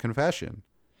hear in a confession.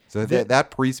 So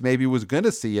that priest maybe was going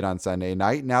to see it on Sunday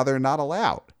night. Now they're not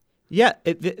allowed. Yeah,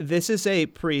 this is a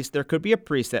priest. There could be a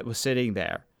priest that was sitting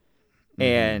there,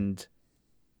 and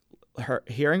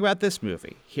hearing about this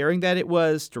movie, hearing that it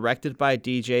was directed by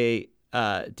DJ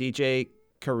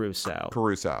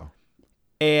Caruso,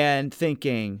 and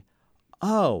thinking,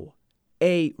 oh,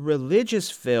 a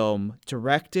religious film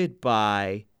directed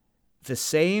by the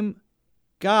same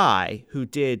guy who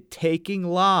did Taking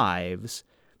Lives,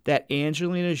 that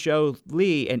Angelina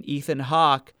Jolie and Ethan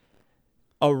Hawke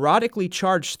erotically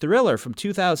charged thriller from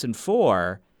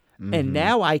 2004, and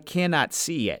now I cannot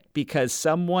see it because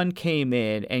someone came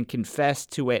in and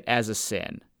confessed to it as a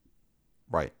sin.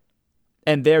 Right.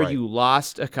 And there you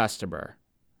lost a customer.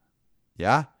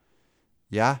 Yeah.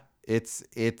 Yeah. It's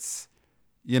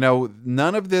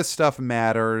none of this stuff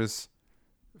matters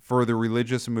for the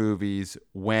religious movies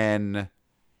when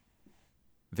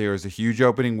there's a huge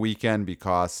opening weekend,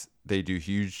 because they do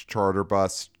huge charter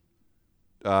bus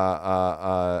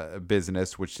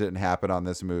business, which didn't happen on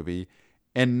this movie.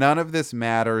 And none of this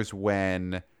matters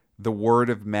when the word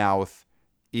of mouth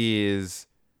is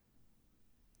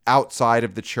outside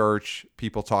of the church,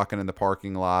 people talking in the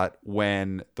parking lot,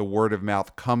 when the word of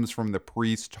mouth comes from the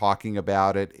priest talking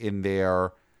about it in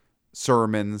their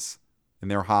sermons, in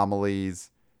their homilies.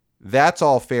 That's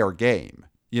all fair game.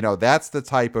 That's the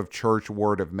type of church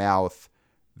word of mouth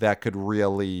that could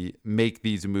really make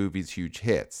these movies huge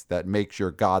hits, that makes your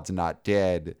God's Not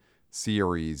Dead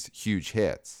series huge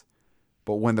hits.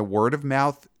 But when the word of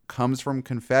mouth comes from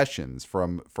confessions,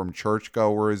 from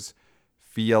churchgoers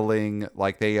feeling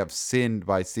like they have sinned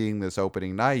by seeing this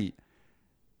opening night,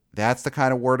 that's the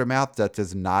kind of word of mouth that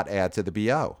does not add to the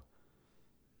BO.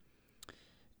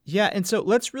 Yeah, and so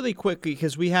let's really quickly,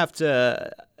 because we have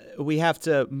to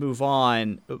move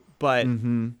on, but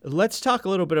let's talk a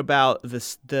little bit about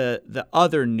the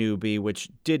other newbie, which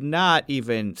did not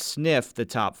even sniff the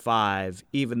top 5,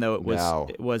 even though it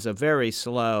was a very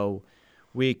slow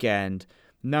weekend.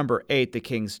 Number 8, The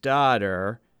King's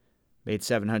Daughter, made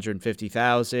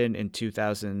 $750,000 in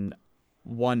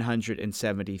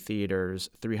 2,170 theaters,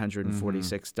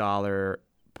 $346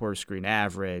 per screen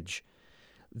average.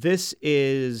 This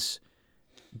is,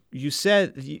 you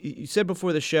said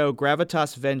before the show,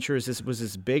 Gravitas Ventures, this was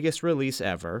his biggest release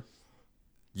ever.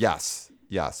 Yes.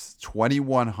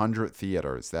 2,100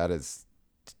 theaters. That is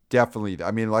definitely,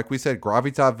 like we said,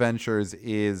 Gravitas Ventures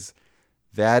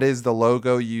that is the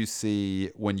logo you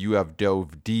see when you have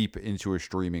dove deep into a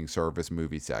streaming service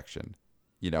movie section.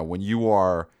 When you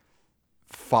are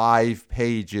 5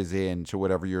 pages into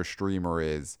whatever your streamer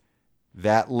is,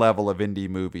 that level of indie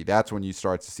movie, that's when you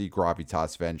start to see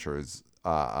Gravitas Ventures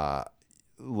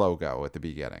logo at the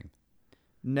beginning.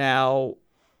 Now,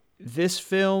 this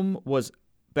film was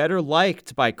better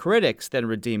liked by critics than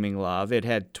Redeeming Love. It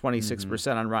had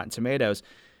 26% on Rotten Tomatoes,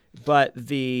 but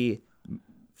the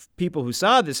people who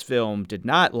saw this film did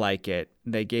not like it.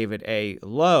 They gave it a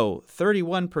low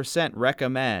 31%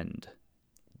 recommend.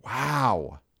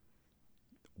 Wow.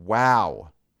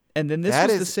 And then this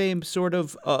was the same sort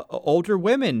of older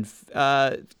women.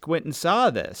 Quentin saw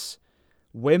this.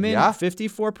 Women,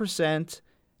 54%,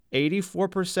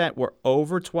 84% were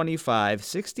over 25,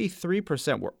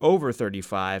 63% were over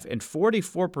 35, and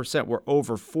 44% were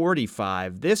over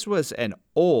 45. This was an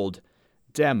old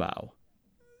demo.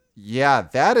 Yeah,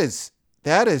 that is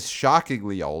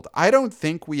shockingly old. I don't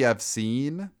think we have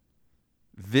seen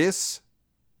this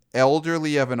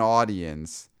elderly of an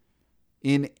audience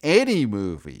in any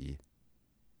movie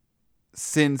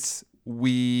since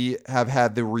we have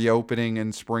had the reopening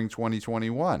in spring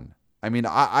 2021.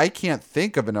 I can't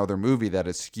think of another movie that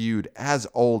is skewed as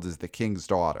old as The King's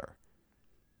Daughter.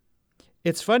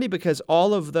 It's funny because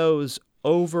all of those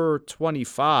over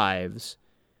 25s,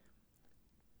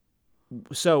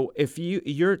 so if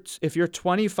you're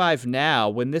 25 now,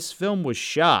 when this film was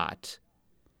shot,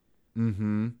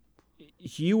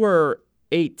 you were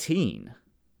 18.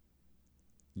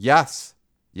 Yes.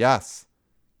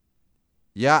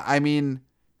 Yeah,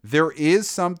 there is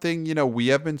something, we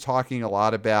have been talking a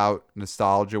lot about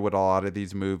nostalgia with a lot of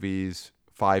these movies,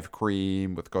 Five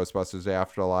Cream, with Ghostbusters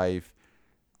Afterlife.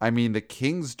 The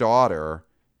King's Daughter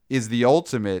is the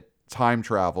ultimate time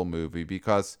travel movie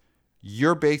because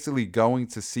you're basically going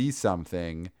to see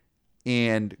something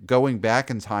and going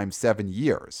back in time 7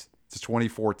 years to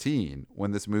 2014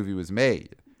 when this movie was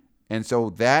made. And so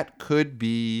that could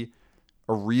be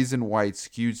a reason why it's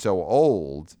skewed so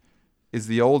old, is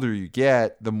the older you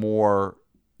get, the more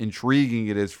intriguing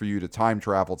it is for you to time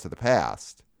travel to the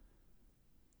past.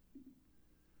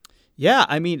 Yeah,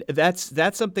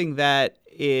 that's something that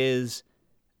is,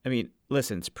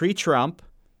 listen, it's pre-Trump.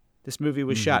 This movie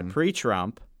was shot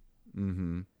pre-Trump.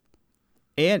 And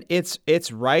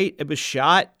it's right. It was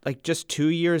shot like just 2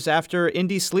 years after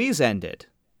Indie Sleaze ended.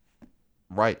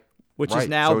 Right. Which is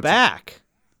now back.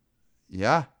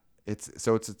 It's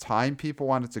a time people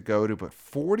wanted to go to, but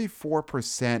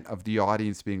 44% of the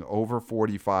audience being over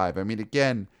 45.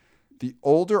 Again, the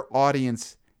older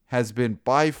audience has been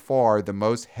by far the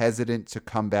most hesitant to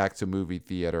come back to movie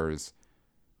theaters,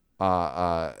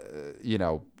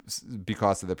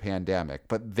 because of the pandemic.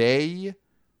 But they,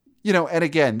 and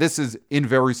again, this is in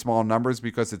very small numbers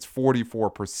because it's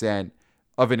 44%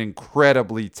 of an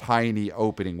incredibly tiny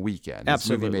opening weekend.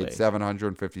 Absolutely. This movie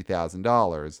made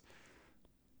 $750,000.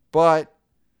 But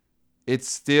it's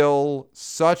still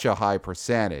such a high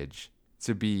percentage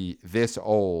to be this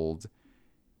old.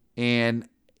 And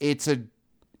it's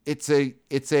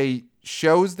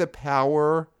shows the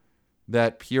power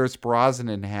that Pierce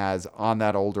Brosnan has on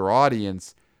that older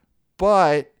audience.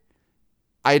 But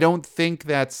I don't think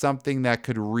that's something that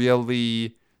could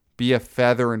really be a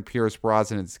feather in Pierce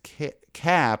Brosnan's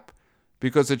cap,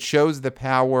 because it shows the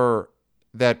power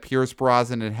that Pierce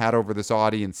Brosnan had over this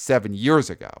audience 7 years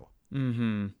ago.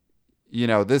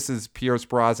 This is Pierce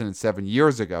Brosnan 7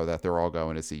 years ago that they're all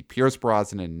going to see. Pierce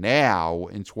Brosnan now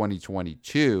in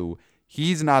 2022,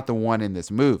 he's not the one in this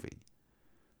movie.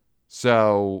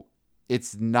 So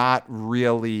it's not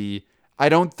really, I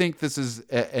don't think this is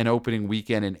an opening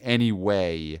weekend in any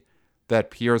way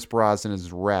that Pierce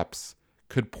Brosnan's reps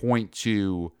could point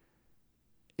to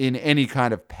in any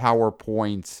kind of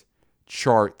PowerPoint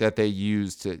chart that they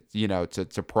use to,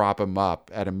 to prop him up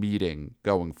at a meeting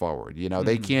going forward.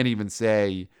 They can't even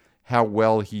say how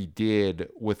well he did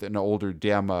with an older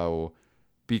demo,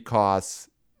 because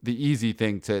the easy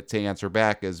thing to answer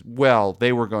back is, well,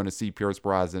 they were going to see Pierce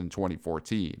Brosnan in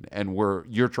 2014, and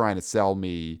you're trying to sell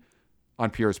me on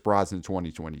Pierce Brosnan in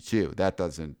 2022. That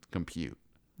doesn't compute.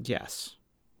 Yes.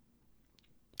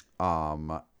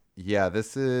 Yeah,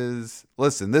 this is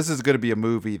going to be a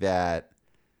movie that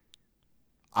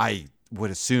I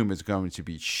would assume is going to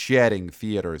be shedding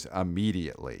theaters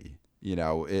immediately.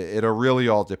 It really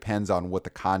all depends on what the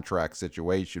contract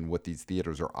situation, what these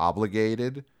theaters are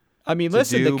obligated. I mean,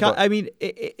 listen,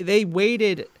 they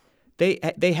waited.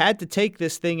 They had to take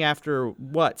this thing after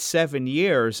 7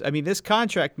 years. I mean, this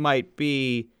contract might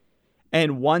be,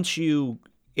 and once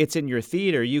it's in your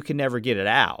theater, you can never get it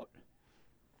out.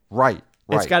 Right.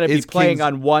 It's got to be playing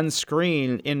on one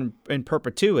screen in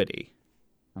perpetuity.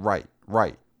 Right.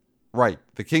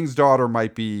 The King's Daughter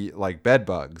might be like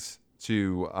bedbugs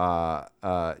to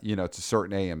to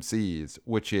certain AMCs,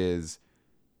 which is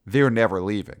they're never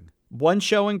leaving. One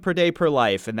showing per day per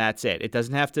life, and that's it. It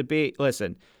doesn't have to be,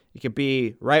 listen, it could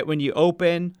be right when you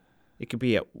open. It could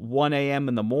be at 1 a.m.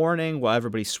 in the morning while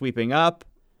everybody's sweeping up,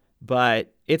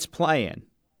 but it's playing.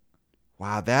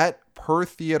 Wow, that per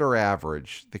theater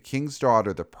average, The King's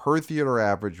Daughter, the per theater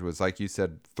average was, like you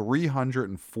said,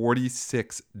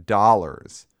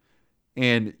 $346.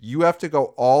 And you have to go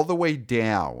all the way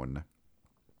down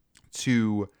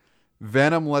to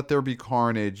Venom Let There Be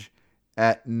Carnage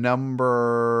at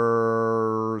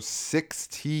number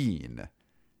 16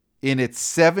 in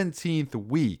its 17th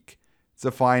week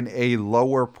to find a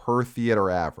lower per theater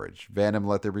average. Venom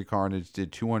Let There Be Carnage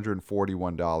did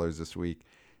 $241 this week.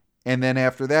 And then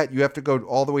after that, you have to go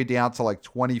all the way down to like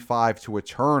 25 to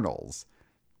Eternals,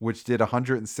 which did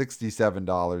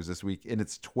 $167 this week in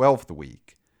its 12th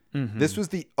week. Mm-hmm. This was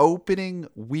the opening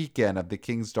weekend of The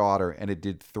King's Daughter, and it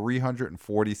did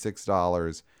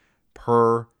 $346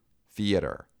 per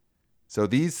theater. So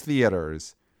these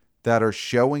theaters that are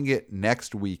showing it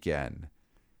next weekend,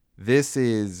 this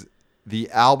is the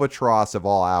albatross of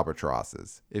all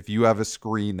albatrosses. If you have a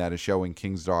screen that is showing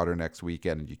King's Daughter next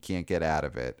weekend and you can't get out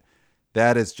of it,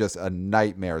 that is just a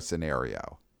nightmare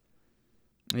scenario.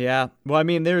 Yeah. Well, I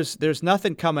mean, there's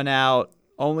nothing coming out,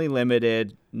 only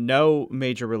limited, no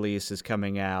major releases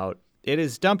coming out. It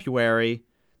is Dumpuary.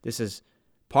 This is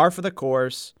par for the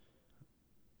course.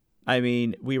 I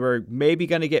mean, we were maybe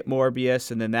going to get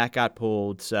Morbius, and then that got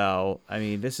pulled. So, I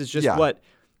mean, this is just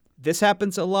this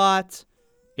happens a lot.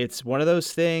 It's one of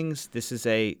those things. This is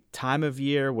a time of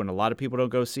year when a lot of people don't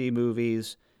go see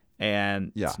movies,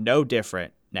 and it's no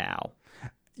different now.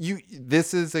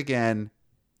 This is, again,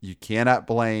 you cannot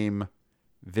blame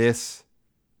this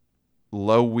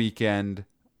low weekend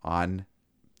on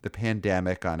the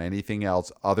pandemic, on anything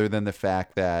else other than the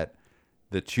fact that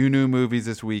the two new movies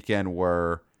this weekend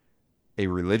were a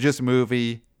religious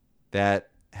movie that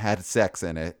had sex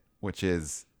in it, which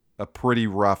is a pretty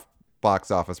rough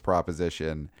box office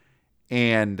proposition,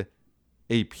 and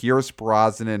a Pierce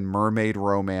Brosnan mermaid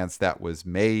romance that was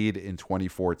made in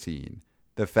 2014.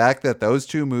 The fact that those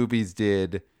two movies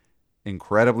did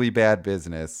incredibly bad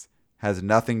business has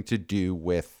nothing to do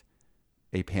with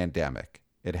a pandemic.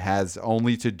 It has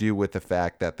only to do with the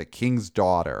fact that The King's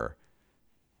Daughter,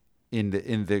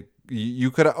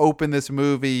 you could have opened this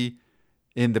movie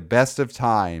in the best of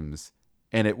times,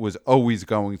 and it was always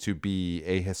going to be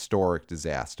a historic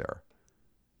disaster.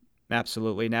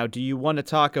 Absolutely. Now, do you want to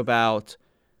talk about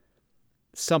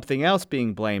something else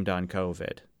being blamed on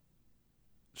COVID?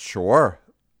 Sure.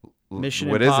 Mission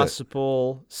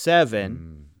Impossible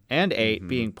 7 and 8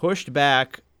 being pushed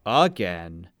back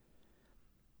again.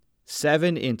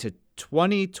 7 into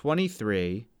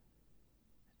 2023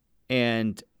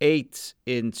 and 8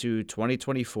 into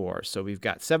 2024. So we've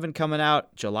got 7 coming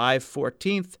out July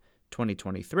 14th,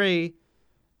 2023,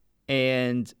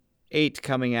 and 8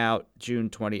 coming out June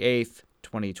 28th,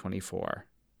 2024.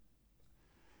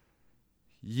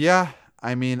 Yeah,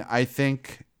 I mean, I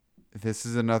think this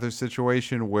is another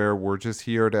situation where we're just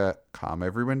here to calm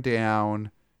everyone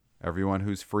down. Everyone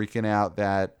who's freaking out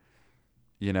that,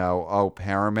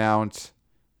 Paramount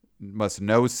must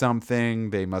know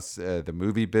something. They must, the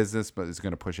movie business is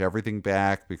going to push everything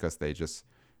back because they just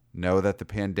know that the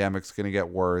pandemic's going to get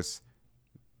worse.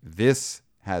 This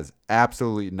has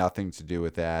absolutely nothing to do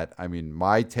with that. I mean,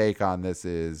 my take on this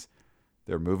is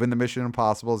they're moving the Mission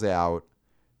Impossibles out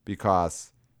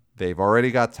because they've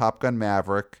already got Top Gun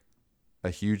Maverick, a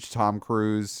huge Tom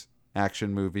Cruise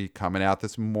action movie coming out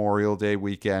this Memorial Day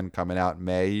weekend, coming out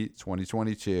May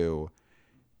 2022.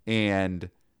 And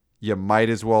you might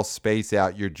as well space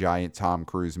out your giant Tom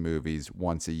Cruise movies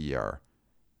once a year,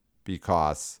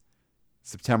 because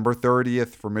September 30th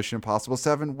for Mission Impossible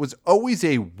 7 was always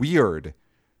a weird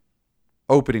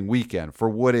opening weekend for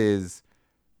what is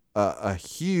a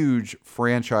huge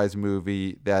franchise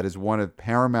movie that is one of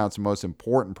Paramount's most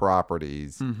important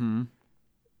properties. Mm-hmm.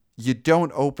 You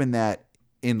don't open that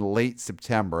in late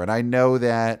September. And I know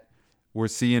that we're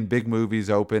seeing big movies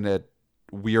open at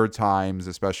weird times,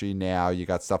 especially now. You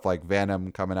got stuff like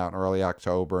Venom coming out in early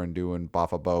October and doing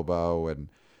Baffa Bobo. And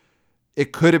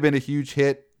it could have been a huge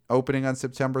hit opening on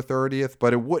September 30th,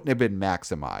 but it wouldn't have been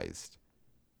maximized.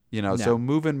 No. So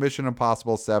moving Mission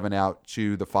Impossible 7 out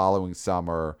to the following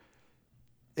summer,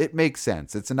 it makes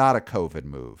sense. It's not a COVID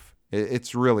move.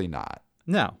 It's really not.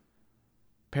 No.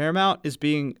 Paramount is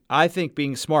being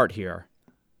smart here.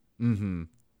 Mm-hmm.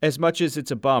 As much as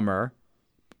it's a bummer,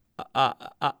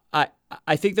 I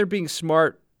think they're being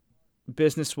smart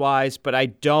business-wise, but I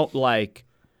don't like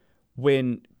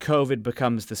when COVID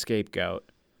becomes the scapegoat.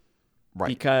 Right.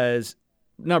 Because,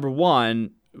 number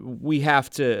one, we have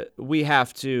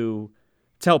to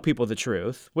tell people the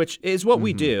truth, which is what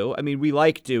we do. I mean, we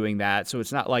like doing that, so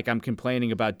it's not like I'm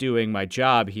complaining about doing my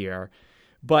job here.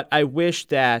 But I wish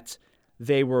that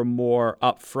they were more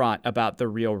upfront about the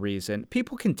real reason.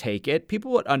 People can take it.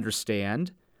 People would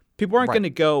understand. People aren't going to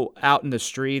go out in the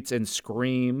streets and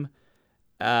scream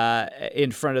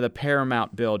in front of the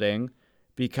Paramount building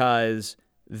because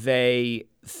they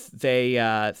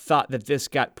thought that this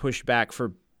got pushed back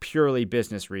for purely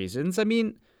business reasons. I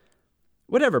mean,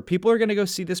 whatever. People are going to go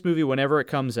see this movie whenever it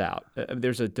comes out.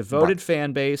 There's a devoted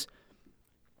fan base.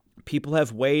 People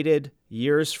have waited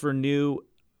years for new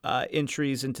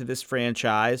entries into this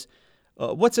franchise.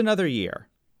 What's another year?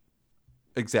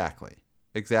 Exactly.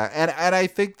 And I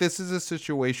think this is a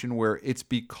situation where it's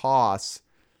because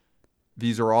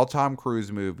these are all Tom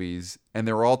Cruise movies, and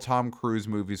they're all Tom Cruise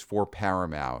movies for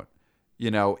Paramount.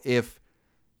 If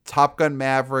Top Gun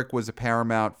Maverick was a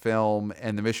Paramount film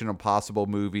and the Mission Impossible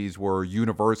movies were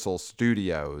Universal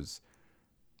Studios,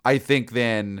 I think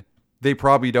then they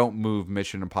probably don't move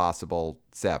Mission Impossible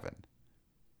 7.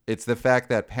 It's the fact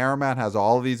that Paramount has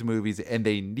all of these movies and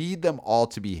they need them all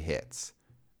to be hits.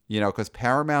 Because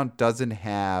Paramount doesn't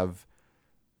have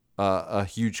a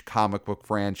huge comic book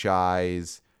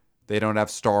franchise. They don't have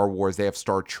Star Wars. They have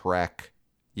Star Trek.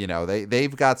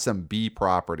 They've got some B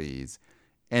properties.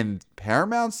 And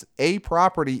Paramount's A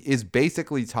property is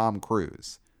basically Tom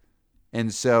Cruise.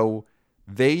 And so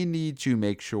they need to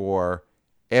make sure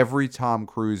every Tom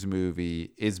Cruise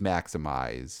movie is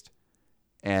maximized.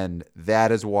 And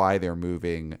that is why they're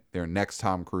moving their next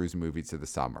Tom Cruise movie to the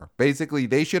summer. Basically,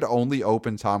 they should only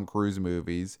open Tom Cruise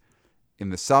movies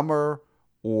in the summer,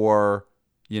 or,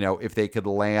 if they could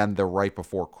land the right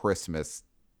before Christmas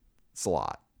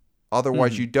slot.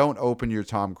 Otherwise, you don't open your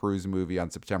Tom Cruise movie on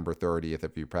September 30th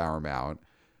if you're Paramount,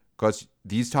 because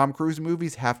these Tom Cruise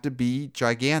movies have to be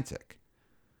gigantic.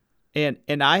 And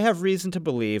I have reason to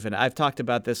believe, and I've talked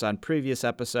about this on previous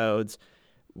episodes,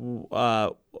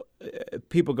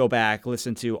 people go back,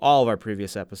 listen to all of our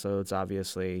previous episodes,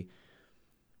 obviously,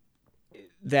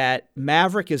 that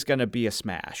Maverick is going to be a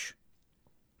smash.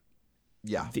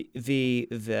 Yeah.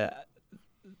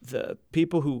 The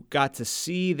people who got to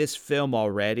see this film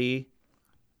already,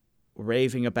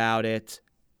 raving about it,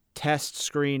 test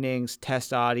screenings,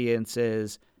 test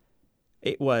audiences,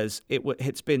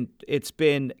 it's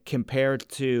been compared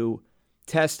to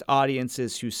test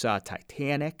audiences who saw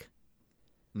Titanic.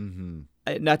 Mm-hmm.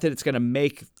 Not that it's going to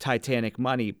make Titanic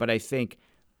money, but I think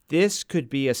this could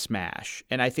be a smash,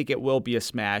 and I think it will be a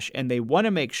smash. And they want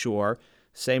to make sure,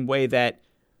 same way that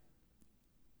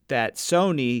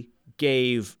Sony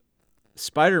gave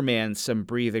Spider-Man some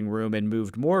breathing room and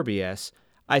moved Morbius,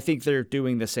 I think they're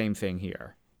doing the same thing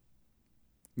here.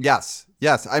 Yes.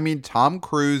 I mean, Tom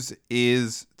Cruise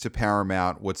is to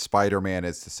Paramount what Spider-Man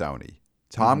is to Sony.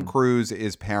 Tom Cruise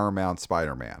is Paramount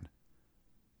Spider-Man.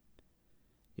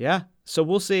 Yeah. So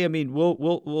we'll see. I mean,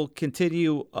 we'll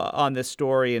continue on this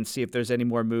story and see if there's any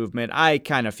more movement. I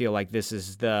kind of feel like this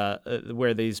is the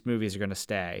where these movies are going to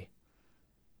stay.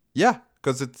 Yeah,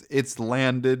 because it's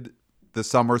landed the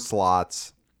summer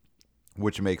slots,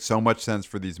 which makes so much sense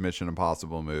for these Mission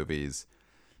Impossible movies.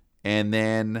 And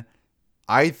then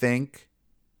I think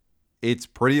it's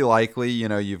pretty likely,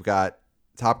 you've got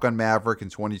Top Gun Maverick in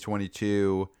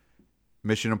 2022,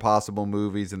 Mission Impossible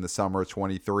movies in the summer of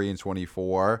 23 and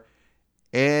 24.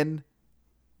 And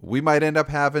we might end up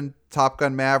having Top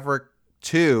Gun Maverick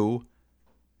 2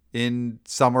 in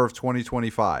summer of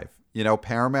 2025. You know,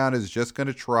 Paramount is just going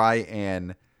to try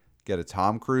and get a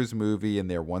Tom Cruise movie in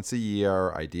there once a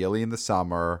year, ideally in the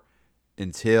summer,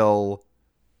 until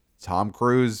Tom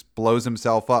Cruise blows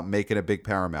himself up making a big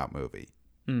Paramount movie.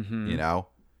 Mm-hmm. You know,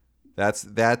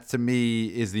 that to me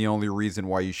is the only reason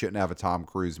why you shouldn't have a Tom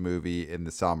Cruise movie in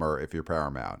the summer if you're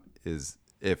Paramount, is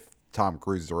if Tom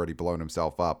Cruise has already blown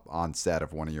himself up on set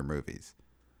of one of your movies.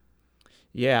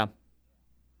 Yeah.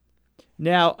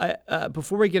 Now,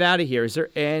 before we get out of here, is there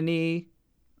any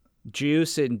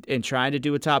juice in trying to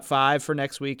do a top 5 for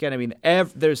next weekend? I mean,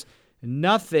 there's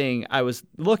nothing. I was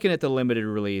looking at the limited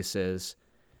releases,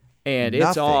 and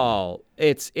it's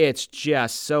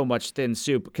just so much thin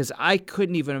soup, because I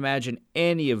couldn't even imagine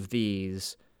any of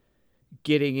these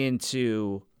getting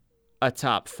into a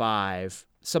top 5.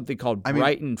 Something called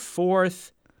Brighton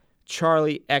Fourth,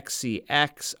 Charlie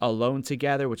XCX, Alone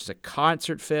Together, which is a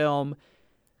concert film,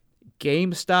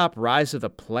 GameStop, Rise of the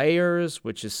Players,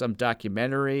 which is some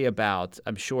documentary about,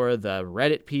 I'm sure, the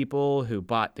Reddit people who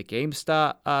bought the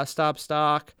GameStop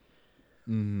stock.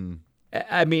 Mm-hmm.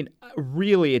 I mean,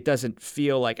 really, it doesn't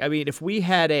feel like... I mean, if we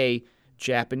had a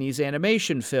Japanese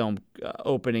animation film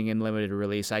opening in limited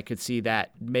release, I could see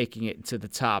that making it to the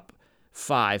top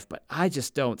 5. But I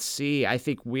just don't see... I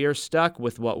think we're stuck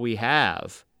with what we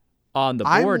have on the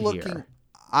board here.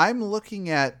 I'm looking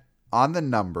at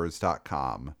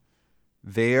onthenumbers.com,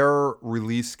 their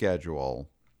release schedule.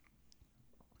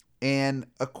 And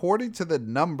according to the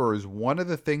numbers, one of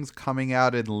the things coming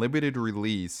out in limited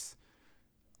release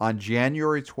on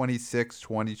January 26,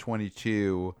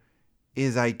 2022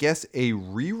 is, I guess, a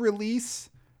re-release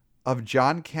of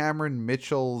John Cameron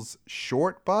Mitchell's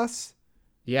Short Bus.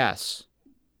 Yes.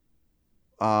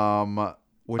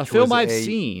 Which a film I've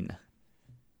seen.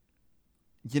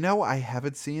 You know, I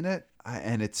haven't seen it,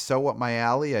 and it's so up my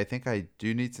alley. I think I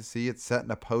do need to see it. Set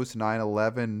in a post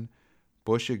 9/11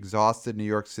 Bush exhausted New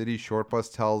York City, Short Bus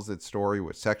tells its story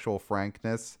with sexual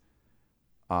frankness,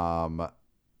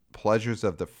 pleasures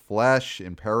of the flesh,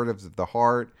 imperatives of the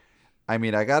heart. I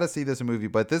mean, I got to see this movie,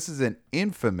 but this is an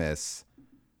infamous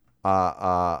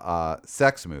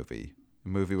sex movie. A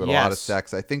movie with a lot of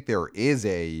sex. I think there is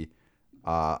a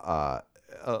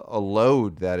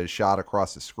load that is shot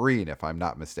across the screen, if I'm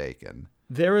not mistaken.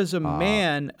 There is a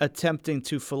man attempting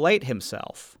to fillet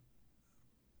himself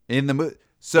in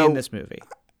this movie.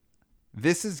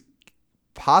 This is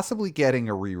possibly getting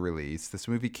a re-release. This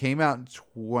movie came out in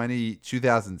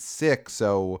 2006,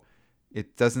 so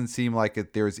it doesn't seem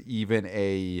like there's even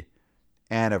a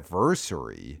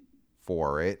anniversary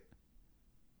for it.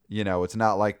 You know, it's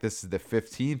not like this is the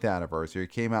 15th anniversary.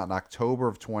 It came out in October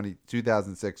of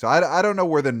 2006. So I don't know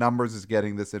where the numbers is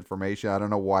getting this information. I don't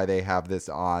know why they have this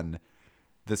on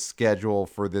the schedule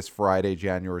for this Friday,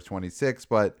 January 26th.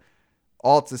 But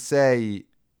all to say,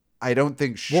 I don't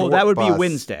think Short Well, that would Bus, be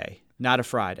Wednesday, not a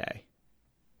Friday.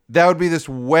 That would be this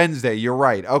Wednesday. You're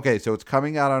right. Okay, so it's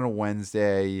coming out on a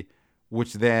Wednesday,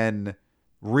 which then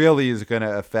really is going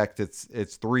to affect its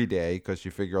 3-day, because you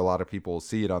figure a lot of people will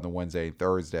see it on the Wednesday and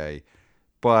Thursday.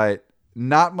 But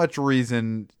not much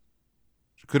reason,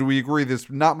 could we agree,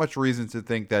 there's not much reason to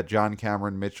think that John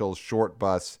Cameron Mitchell's Short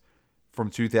Bus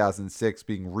from 2006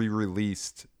 being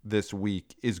re-released this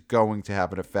week is going to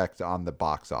have an effect on the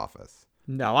box office.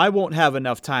 No, I won't have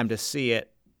enough time to see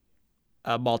it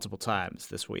multiple times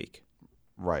this week.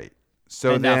 Right.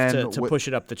 So enough then to push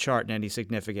it up the chart in any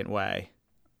significant way.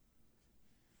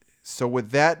 So with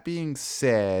that being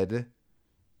said,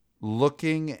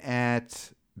 looking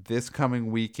at this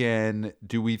coming weekend,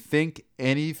 do we think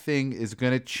anything is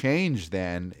going to change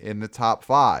then in the top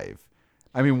 5?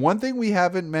 I mean, one thing we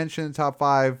haven't mentioned in top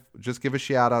 5, just give a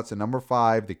shout out to number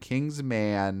 5, The King's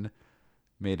Man,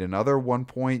 made another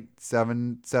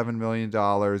 $1.77 million,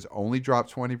 only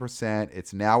dropped 20%.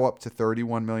 It's now up to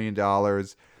 $31 million.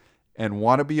 And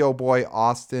wannabe oh boy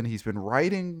Austin, he's been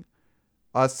writing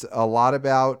us a lot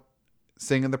about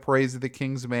singing the praise of The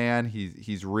King's Man.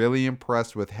 He's really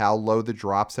impressed with how low the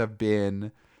drops have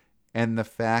been, and the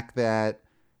fact that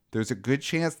there's a good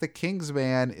chance The King's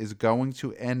Man is going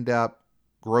to end up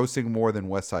grossing more than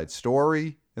West Side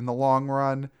Story in the long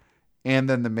run, and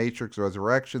then The Matrix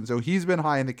Resurrection. So he's been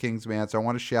high in The King's Man, so I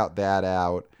want to shout that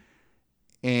out.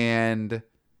 And,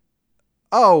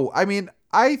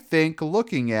 I think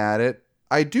looking at it,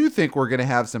 I do think we're going to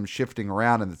have some shifting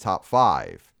around in the top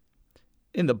 5.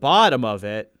 In the bottom of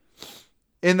it.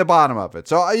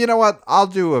 So, you know what? I'll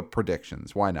do a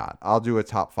predictions. Why not? I'll do a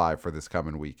top 5 for this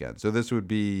coming weekend. So this would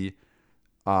be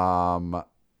for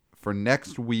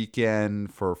next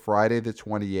weekend, for Friday the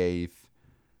 28th.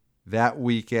 That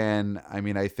weekend, I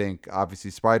mean, I think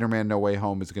obviously Spider-Man No Way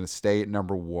Home is going to stay at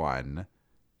number one.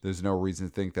 There's no reason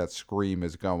to think that Scream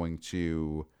is going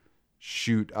to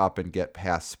shoot up and get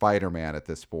past Spider-Man at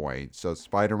this point. So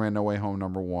Spider-Man No Way Home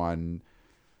number one.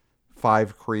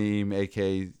 5 Cream,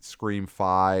 aka Scream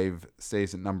 5,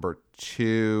 stays at number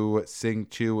 2. Sing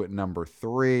 2 at number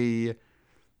 3.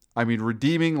 I mean,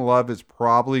 Redeeming Love is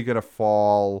probably going to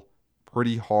fall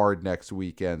pretty hard next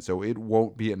weekend, so it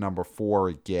won't be at number 4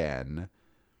 again.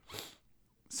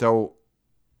 So,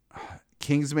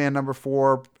 Kingsman number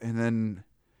 4, and then,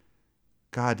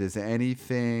 God, does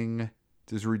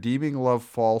Redeeming Love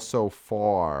fall so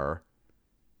far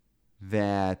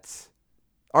that...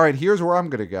 All right, here's where I'm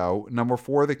going to go. Number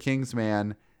 4, The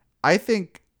Kingsman. I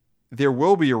think there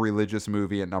will be a religious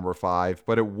movie at number 5,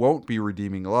 but it won't be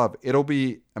Redeeming Love. It'll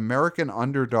be American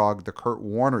Underdog, the Kurt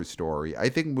Warner story. I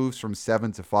think moves from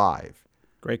 7 to 5.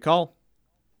 Great call.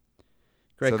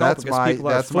 Great So call that's because my- people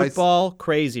are that's my- football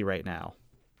crazy right now.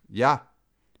 Yeah.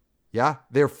 Yeah,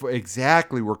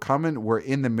 exactly. We're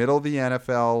in the middle of the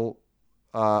NFL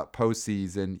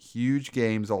postseason, huge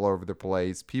games all over the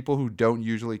place. People who don't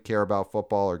usually care about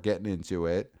football are getting into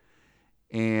it,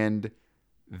 and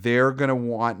they're going to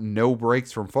want no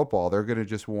breaks from football. They're going to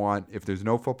just want, if there's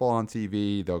no football on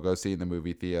TV, they'll go see it in the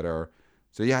movie theater.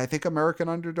 So yeah, I think American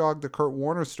Underdog, the Kurt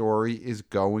Warner story, is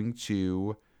going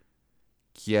to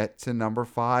get to number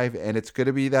 5, and it's going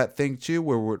to be that thing too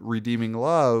where with Redeeming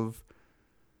Love,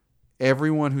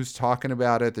 everyone who's talking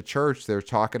about it at the church, they're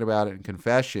talking about it in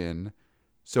confession.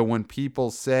 So when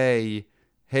people say,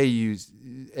 hey,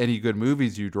 any good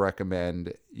movies you'd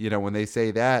recommend, when they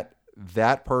say that,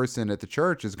 that person at the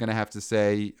church is going to have to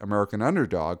say American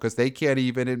Underdog because they can't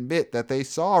even admit that they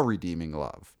saw Redeeming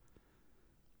Love.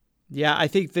 Yeah, I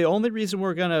think the only way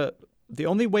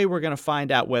we're gonna find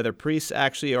out whether priests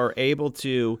actually are able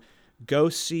to go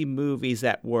see movies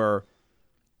that were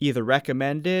either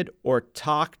recommended or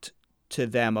talked to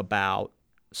them about,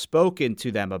 spoken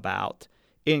to them about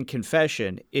in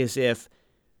confession is if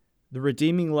the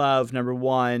Redeeming Love number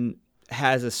 1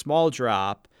 has a small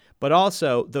drop, but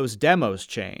also those demos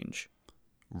change.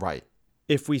 Right.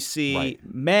 If we see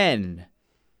men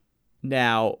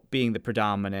now being the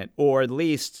predominant, or at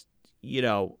least,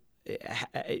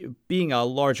 being a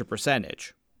larger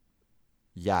percentage.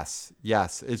 Yes,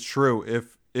 it's true.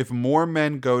 If more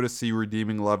men go to see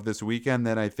Redeeming Love this weekend,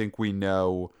 then I think we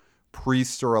know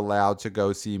priests are allowed to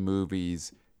go see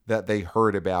movies that they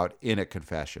heard about in a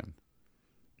confession.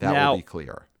 That will be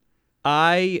clear.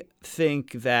 I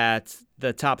think that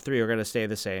the top 3 are going to stay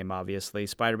the same, obviously.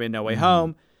 Spider-Man No Way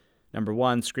Home, number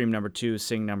 1, Scream number 2,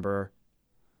 Sing 2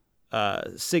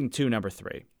 number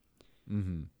 3.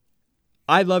 Mm-hmm.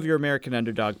 I love your American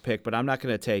Underdog pick, but I'm not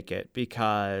going to take it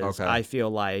because I feel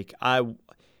like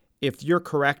if you're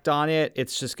correct on it,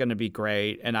 it's just going to be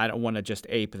great, and I don't want to just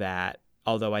ape that.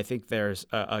 Although I think there's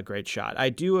a great shot. I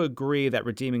do agree that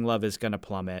Redeeming Love is going to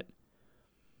plummet.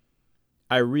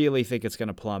 I really think it's going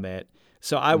to plummet.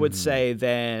 So I would say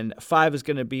then 5 is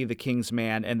going to be The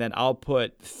Kingsman, and then I'll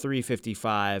put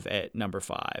 355 at number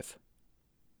 5.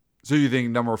 So you think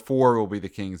number 4 will be The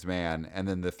Kingsman, and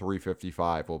then the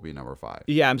 355 will be number 5?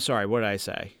 Yeah, I'm sorry. What did I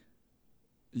say?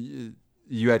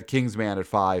 You had Kingsman at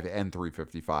 5 and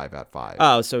 355 at 5.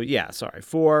 Oh, so yeah, sorry.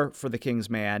 4 for The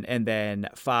Kingsman, and then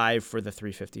 5 for the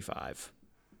 355.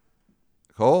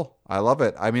 Cool. I love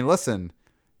it. I mean, listen,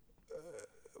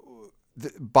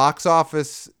 the box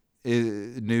office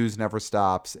news never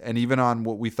stops. And even on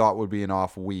what we thought would be an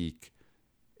off week,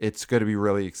 it's going to be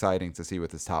really exciting to see what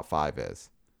this top 5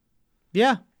 is.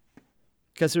 Yeah,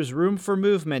 because there's room for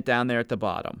movement down there at the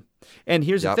bottom. And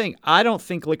here's the thing. I don't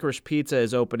think Licorice Pizza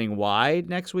is opening wide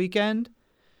next weekend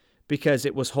because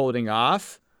it was holding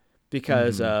off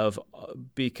because it's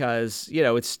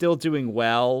still doing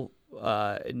well.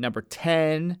 Number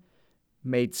 10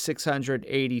 made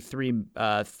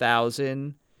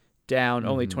 683,000, down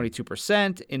only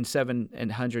 22% in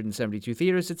 772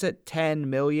 theaters. It's at 10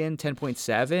 million,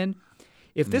 10.7.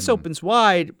 If this opens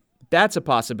wide, that's a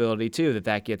possibility too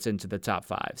that gets into the top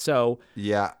 5. So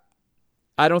yeah.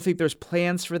 I don't think there's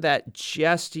plans for that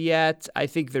just yet. I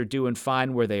think they're doing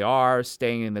fine where they are,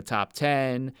 staying in the top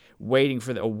 10, waiting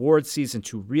for the award season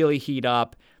to really heat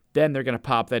up. Then they're going to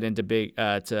pop that into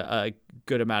to a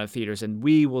good amount of theaters, and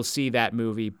we will see that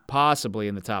movie possibly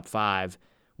in the top 5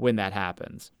 when that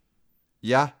happens.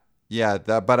 Yeah,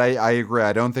 but I agree.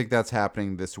 I don't think that's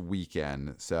happening this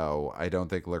weekend, so I don't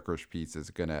think Licorice Pizza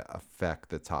is going to affect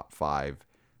the top 5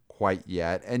 quite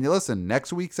yet. And listen,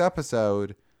 next week's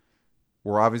episode,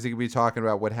 we're obviously going to be talking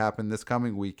about what happened this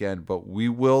coming weekend, but we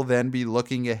will then be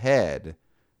looking ahead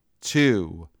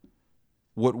to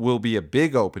what will be a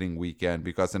big opening weekend,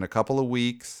 because in a couple of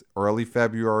weeks, early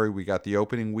February, we got the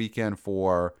opening weekend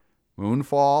for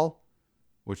Moonfall,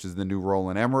 which is the new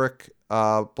Roland Emmerich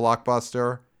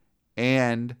blockbuster,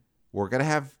 and we're going to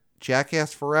have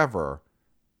Jackass Forever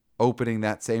opening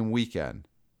that same weekend.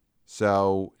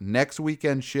 So next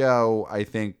weekend show, I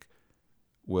think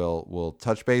we'll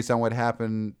touch base on what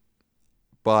happened,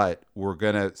 but we're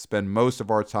going to spend most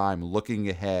of our time looking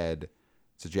ahead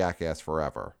to Jackass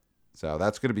Forever. So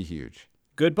that's going to be huge.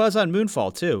 Good buzz on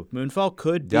Moonfall, too. Moonfall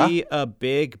could be a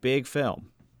big, big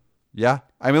film. Yeah.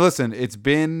 I mean, listen, it's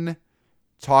been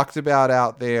talked about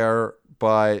out there,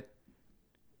 but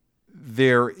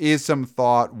there is some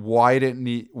thought, why didn't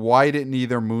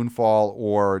either Moonfall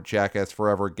or Jackass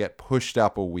Forever get pushed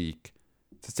up a week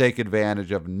to take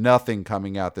advantage of nothing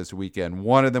coming out this weekend?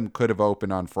 One of them could have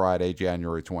opened on Friday,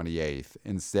 January 28th,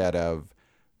 instead of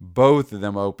both of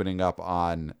them opening up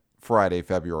on Friday,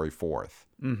 February 4th.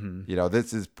 Mm-hmm. You know,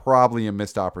 this is probably a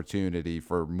missed opportunity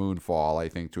for Moonfall, I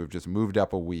think, to have just moved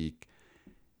up a week.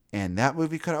 And that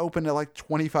movie could have opened at like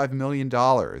 $25 million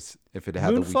if it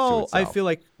had the week to Moonfall, itself. I feel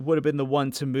like, would have been the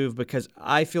one to move, because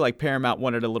I feel like Paramount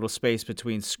wanted a little space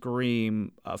between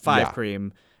Scream,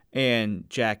 Cream, and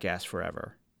Jackass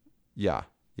Forever. Yeah.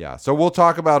 So we'll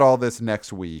talk about all this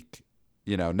next week.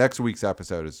 You know, next week's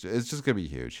episode is just going to be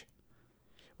huge.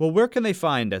 Well, where can they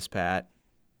find us, Pat?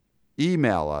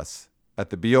 Email us at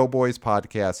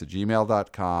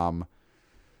theboboyspodcast@gmail.com.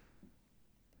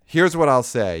 Here's what I'll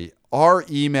say. Our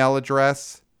email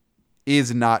address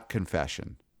is not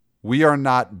confession. We are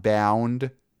not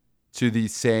bound to the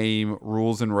same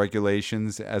rules and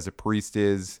regulations as a priest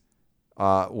is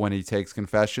when he takes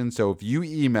confession. So if you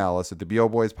email us at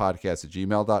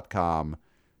theboboyspodcast@gmail.com,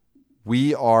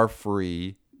 we are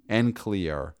free and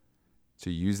clear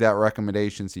to use that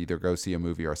recommendation to either go see a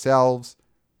movie ourselves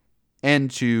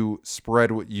and to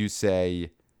spread what you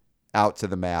say out to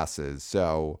the masses.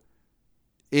 So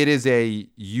it is a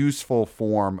useful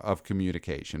form of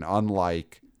communication,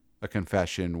 unlike a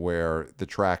confession where the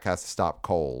track has to stop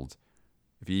cold.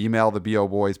 If you email the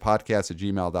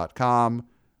boboyspodcast@gmail.com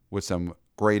with some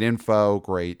great info,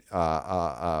 great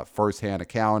firsthand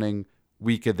accounting,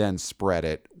 we could then spread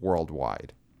it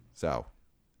worldwide. So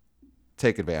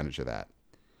take advantage of that.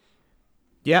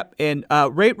 Yep, and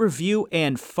rate, review,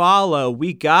 and follow.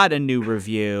 We got a new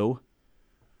review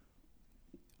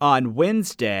on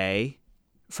Wednesday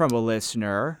from a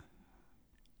listener,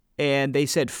 and they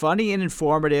said, funny and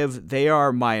informative. They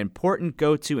are my important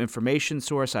go-to information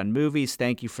source on movies.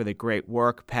 Thank you for the great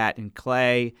work, Pat and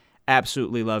Clay.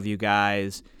 Absolutely love you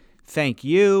guys. Thank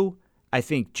you. I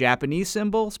think Japanese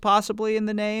symbols possibly in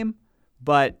the name,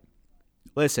 but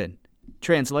listen,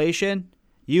 translation,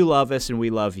 you love us and we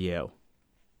love you.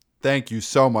 Thank you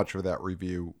so much for that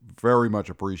review. Very much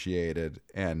appreciated.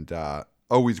 And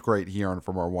always great hearing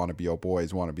from our wannabe-o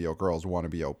boys, wannabe-o girls,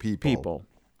 wannabe-o people.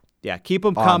 Yeah, keep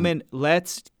them coming.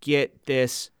 Let's get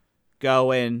this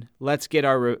going. Let's get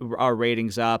our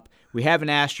ratings up. We haven't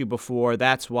asked you before.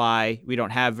 That's why we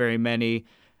don't have very many.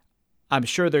 I'm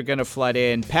sure they're going to flood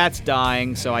in. Pat's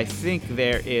dying, so I think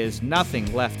there is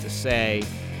nothing left to say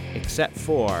except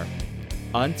for,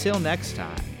 until next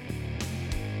time,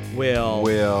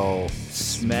 we'll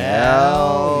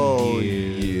smell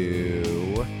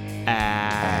you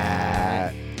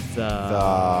at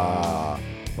the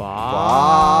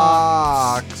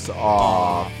box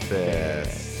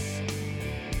office.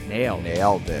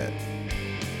 Nailed it.